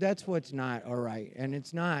 That's what's not all right, and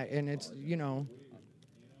it's not, and it's All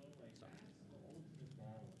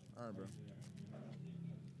right, bro.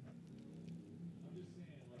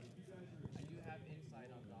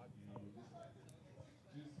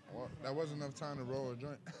 Well, that wasn't enough time to roll a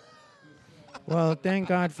joint. Well, thank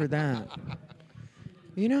God for that.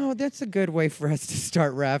 You know, that's a good way for us to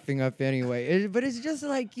start wrapping up anyway. But it's just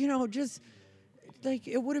like, just like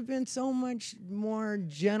it would have been so much more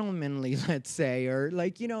gentlemanly, let's say, or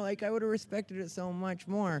like, like I would have respected it so much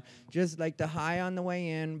more. Just like the hi on the way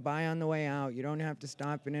in, bye on the way out. You don't have to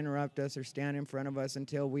stop and interrupt us or stand in front of us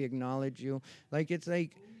until we acknowledge you. Like,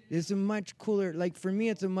 it's a much cooler, like for me,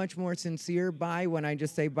 it's a much more sincere bye when I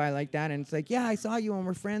just say bye like that. And it's like, yeah, I saw you and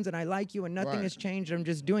we're friends and I like you and nothing Right. has changed. I'm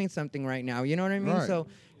just doing something right now. You know what I mean? Right. So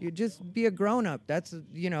you just be a grown up. That's,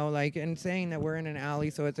 like, and saying that we're in an alley,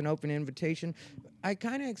 so it's an open invitation. I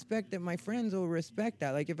kind of expect that my friends will respect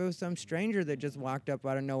that. Like if it was some stranger that just walked up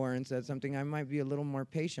out of nowhere and said something, I might be a little more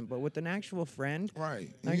patient. But with an actual friend, Right.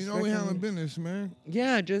 I You know we expect handling them- business, man.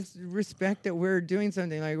 yeah, just respect that we're doing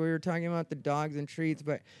something. Like we were talking about the dogs and treats,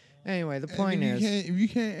 but anyway, the point And is, if you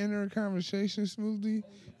can't enter a conversation smoothly,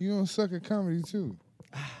 you gonna suck at comedy too.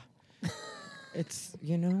 it's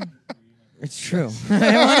it's true.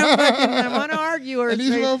 I want to argue or And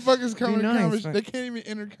these say, motherfuckers come be in nice, they can't even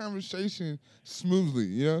enter conversation smoothly.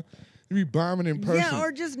 You be bombing in person. yeah,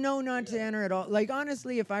 or just know not to enter at all. Like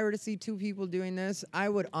honestly, if I were to see two people doing this, I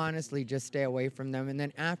would honestly just stay away from them. And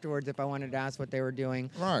then afterwards, if I wanted to ask what they were doing,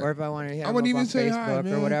 Right. or if I wanted to hit I them wouldn't up even on say hi, Facebook or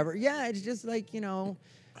man. whatever, yeah, it's just like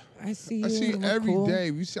I see you. I see and we're every cool. day.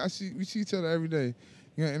 We see each other every day.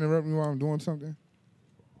 You gonna interrupt me while I'm doing something?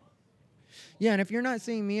 Yeah, and if you're not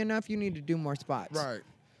seeing me enough, you need to do more spots. Right.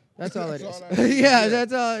 That's all it That's is. all I need. Yeah, Yeah.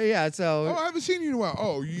 that's all. Yeah, so. Oh, I haven't seen you in a while.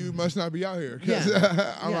 Oh, you must not be out here. 'Cause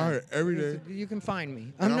Yeah. I'm out here every day. You can find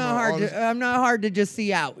me. And I'm I'm not on hard all to. this- I'm not hard to just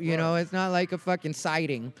see out. You know, it's not like a fucking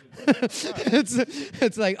sighting.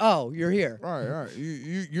 It's like, oh, you're here. Right.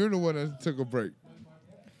 You're the one that took a break.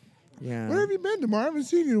 Yeah. Where have you been, DeMar? I haven't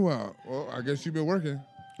seen you in a while. Well, I guess you've been working.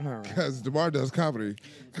 All right. Because DeMar does comedy.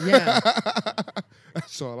 Yeah.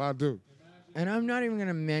 That's all I do. And I'm not even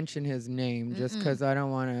gonna mention his name just because I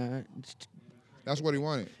don't want to. That's what he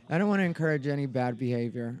wanted. I don't want to encourage any bad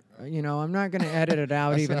behavior. I'm not gonna edit it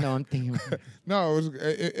out, even though I'm thinking. No,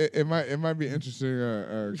 it might be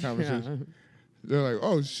interesting conversation. They're like,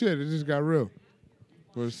 oh shit, it just got real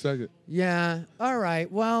for a second. Yeah. All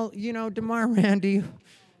right. Well, DeMar Randy,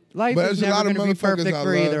 life But is there's a lot never of going to be motherfuckers perfect I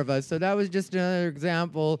for love. either of us. So that was just another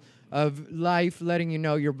example of life letting you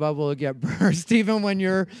know your bubble will get burst, even when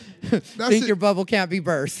you think it. your bubble can't be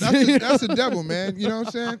burst. That's the devil, man. You know what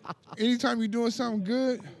I'm saying? Anytime you're doing something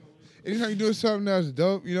good, anytime you're doing something that's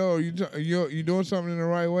dope, or you're doing something in the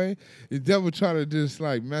right way, the devil try to just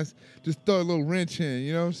throw a little wrench in.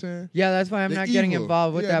 You know what I'm saying? Yeah, that's why I'm The not getting evil.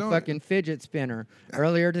 involved with Yeah, that don't- fucking fidget spinner.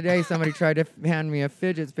 Earlier today, somebody tried to hand me a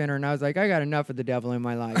fidget spinner, and I was like, I got enough of the devil in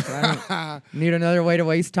my life. I don't need another way to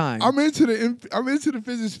waste time. I'm into the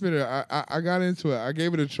fidget spinner. I got into it. I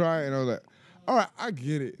gave it a try, and I was like, all right, I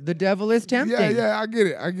get it. The devil is tempting. Yeah, I get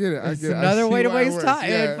it. I get it. It's I another see way to why it waste works. time.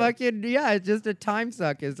 Yeah. It's just a time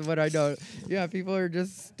suck is what I know. Yeah, people are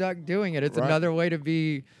just stuck doing it. It's Right. another way to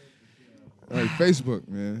be. Like Facebook,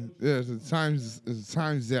 man. Yeah, it's a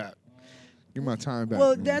time zap. Give my time back.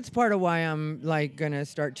 Well, man. that's part of why I'm gonna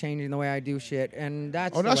start changing the way I do shit, and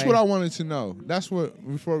that's. Oh, the that's way- what I wanted to know. That's what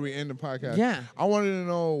before we end the podcast. Yeah. I wanted to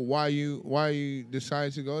know why you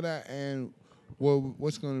decided to go that, and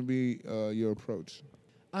what's going to be your approach.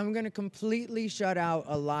 I'm gonna completely shut out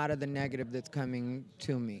a lot of the negative that's coming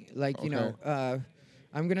to me.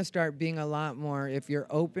 I'm gonna start being a lot more. If you're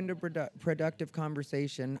open to productive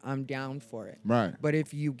conversation, I'm down for it. Right. But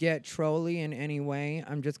if you get trolly in any way,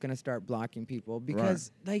 I'm just gonna start blocking people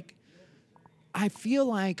because I feel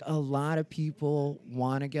like a lot of people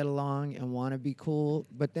want to get along and want to be cool,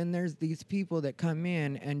 but then there's these people that come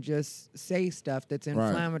in and just say stuff that's Right.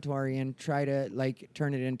 inflammatory and try to like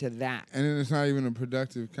turn it into that. And then it's not even a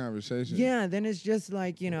productive conversation. Yeah, then it's just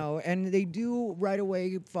like, and they do right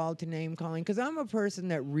away fall to name calling because I'm a person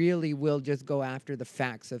that really will just go after the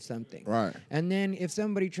facts of something. Right. And then if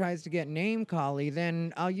somebody tries to get name cally,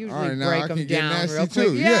 then I'll usually right, now I break can them get down nasty real quick.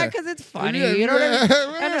 too, yeah. Because it's funny. Yeah, you know what I mean? yeah,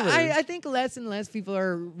 And whatever. I think less and less people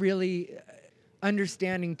are really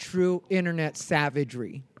understanding true internet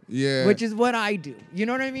savagery. Yeah. Which is what I do. You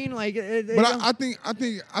know what I mean? Like, But I think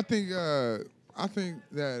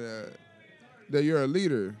that you're a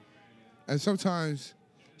leader, and sometimes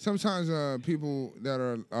people that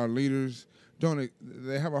are leaders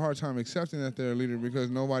they have a hard time accepting that they're a leader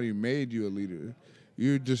because nobody made you a leader.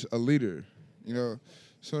 You're just a leader,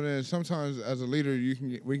 So then sometimes as a leader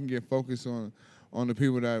we can get focused on the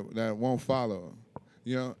people that won't follow.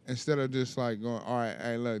 Instead of just like going, all right,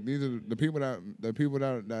 hey, look, these are the people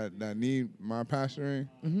that need my pastoring.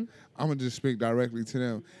 Mm-hmm. I'm gonna just speak directly to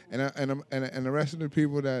them, and the rest of the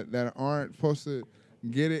people that aren't supposed to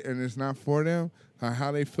get it and it's not for them,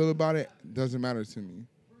 how they feel about it doesn't matter to me,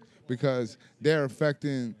 because they're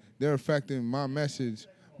affecting my message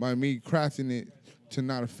by me crafting it to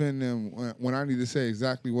not offend them when I need to say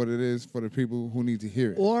exactly what it is for the people who need to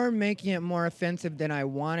hear it. Or making it more offensive than I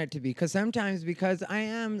want it to be. Because sometimes, because I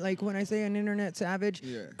am, like when I say an internet savage,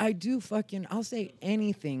 Yeah. I do I'll say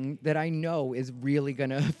anything that I know is really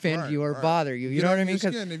going to offend Right, you or right. bother you. You Get know on what I mean? your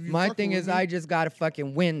Because skin. If you my fucking thing with is me- I just got to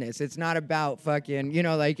fucking win this. It's not about fucking,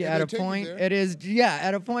 like Yeah, at they a take you point, there. it is,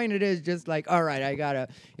 at a point it is just like, all right, I got to,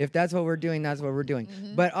 if that's what we're doing, that's what we're doing.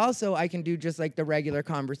 Mm-hmm. But also I can do just like the regular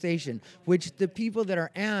conversation, which the people that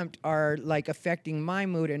are amped are like affecting my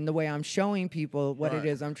mood and the way I'm showing people what Right. it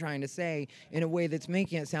is I'm trying to say in a way that's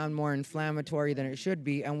making it sound more inflammatory than it should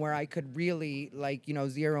be, and where I could really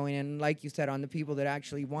zero in, like you said, on the people that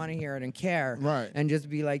actually want to hear it and care, Right. and just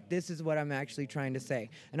be like, this is what I'm actually trying to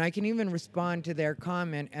say. And I can even respond to their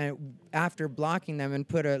comment and after blocking them and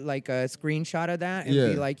put a screenshot of that and Yeah.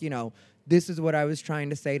 be like, this is what I was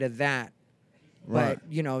trying to say to that. Right.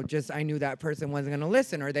 But just I knew that person wasn't going to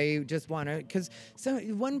listen, or they just want to. Because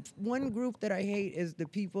one group that I hate is the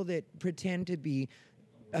people that pretend to be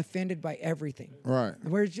offended by everything. Right.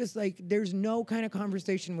 Where it's just like there's no kind of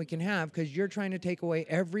conversation we can have because you're trying to take away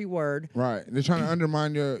every word. Right. They're trying to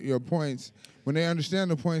undermine your points when they understand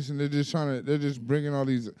the points, and they're just bringing all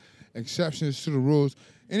these exceptions to the rules.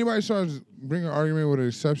 Anybody starts bringing an argument with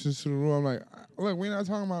exceptions to the rule, I'm like, look, we're not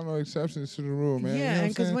talking about no exceptions to the rule, man. You know Yeah, what and I'm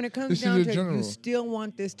because saying? when it comes This is down a to it, general. you still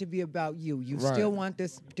want this to be about you. You Right. still want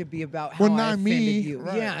this to be about how Well, I not offended me, you.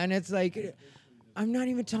 right. Yeah, and it's like, I'm not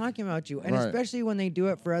even talking about you. And Right. especially when they do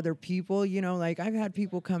it for other people, like I've had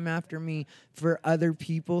people come after me for other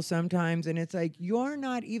people sometimes, and it's like, you're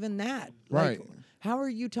not even that. Right. Like, how are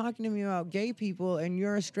you talking to me about gay people and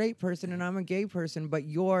you're a straight person and I'm a gay person, but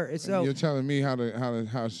you're telling me how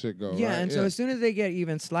shit go. yeah, right? and so as soon as they get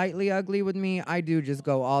even slightly ugly with me, I do just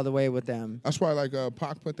go all the way with them. That's why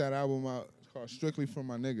Pac put that album out. It's called Strictly for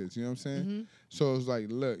My Niggas. You know what I'm saying? Mm-hmm. So it's like,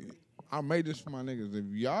 look, I made this for my niggas. If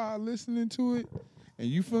y'all listening to it and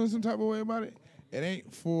you feeling some type of way about it, it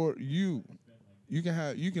ain't for you. You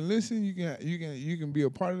can listen, you can be a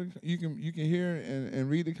part of you can hear and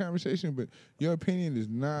read the conversation, but your opinion is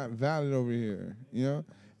not valid over here, And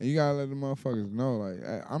you gotta let the motherfuckers know, like,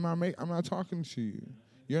 I'm not talking to you.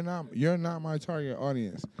 You're not my target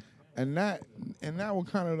audience. And that will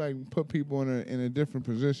kind of like put people in a different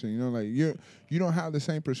position, like you don't have the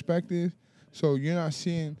same perspective, so you're not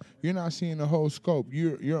seeing the whole scope.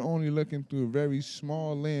 You're only looking through a very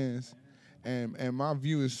small lens. And my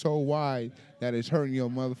view is so wide that it's hurting your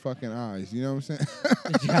motherfucking eyes. You know what I'm saying?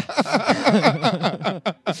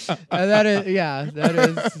 That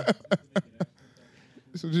is.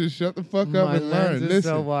 So just shut the fuck up My and lens learn. is Listen.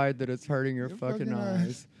 so wide that it's hurting your fucking fucking eyes.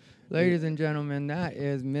 eyes. Ladies and gentlemen, that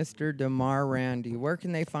is Mr. DeMar Randy. Where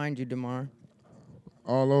can they find you, DeMar?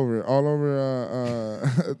 All over,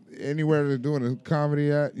 anywhere they're doing a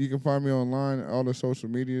comedy at, you can find me online, all the social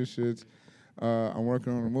media shits. I'm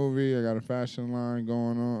working on a movie. I got a fashion line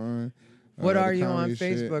going on. What the are you on comedy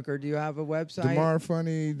shit. Facebook, or do you have a website? DeMar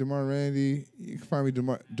Funny, DeMar Randy. You can find me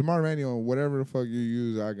DeMar Randy on whatever the fuck you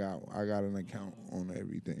use. I got an account on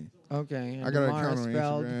everything. Okay. And I got an DeMar account is on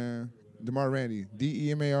spelled. Instagram. DeMar Randy,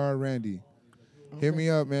 DEMAR Randy. Hit me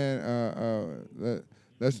up, man.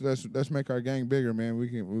 Let's make our gang bigger, man.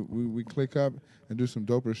 We click up and do some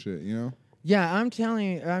doper shit, Yeah, I'm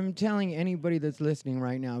telling anybody that's listening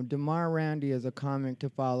right now, DeMar Randy is a comic to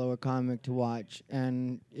follow, a comic to watch.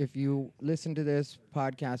 And if you listen to this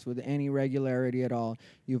podcast with any regularity at all,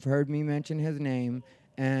 you've heard me mention his name,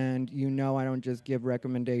 and you know I don't just give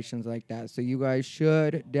recommendations like that. So you guys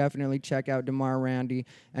should definitely check out DeMar Randy.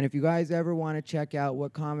 And if you guys ever want to check out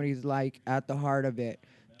what comedy's like at the heart of it,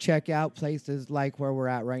 check out places like where we're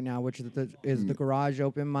at right now, which is the Garage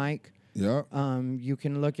Open Mic. Yeah. You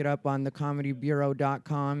can look it up on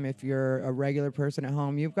thecomedybureau.com. If you're a regular person at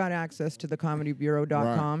home, you've got access to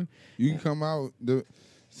thecomedybureau.com. Right. You can come out.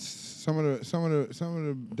 Some of the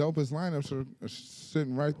dopest lineups are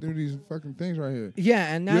sitting right through these fucking things right here.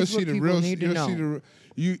 Yeah, and that's what people need to know.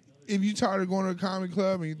 If you tired of going to a comedy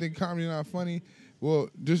club and you think comedy not funny, well,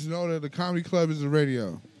 just know that the comedy club is the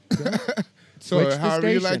radio. So Switch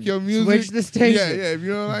however you like your music, switch the station. Yeah. If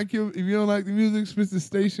you don't like the music, switch the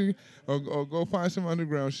station, or go find some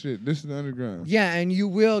underground shit. This is the underground. Yeah, and you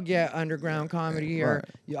will get underground comedy here. Right.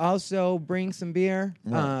 You also bring some beer.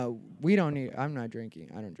 Right. I'm not drinking.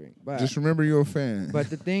 I don't drink. But Just remember you're a fan. But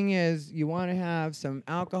the thing is, you want to have some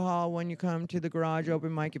alcohol when you come to the Garage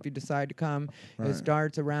Open Mic if you decide to come. Right. It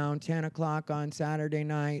starts around 10 o'clock on Saturday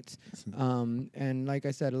nights. And like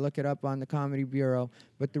I said, look it up on the Comedy Bureau.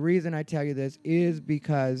 But the reason I tell you this is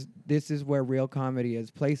because this is where real comedy is.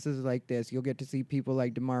 Places like this, you'll get to see people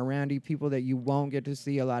like DeMar Randy, people that you won't get to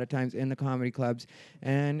see a lot of times in the comedy clubs.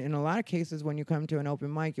 And in a lot of cases, when you come to an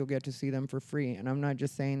open mic, you'll get to see them for free. And I'm not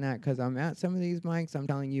just saying that because I'm at some of these mics. I'm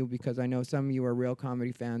telling you because I know some of you are real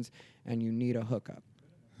comedy fans and you need a hookup.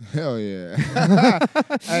 Hell yeah.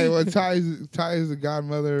 Hey, well, Ty is the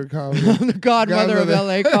godmother of comedy. I'm the godmother of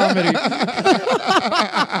LA comedy.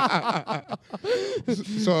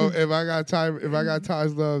 So if I got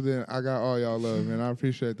Ty's love, then I got all y'all love, man. I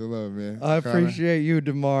appreciate the love, man. I appreciate you,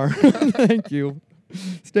 DeMar. Thank you.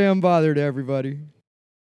 Stay unbothered, everybody.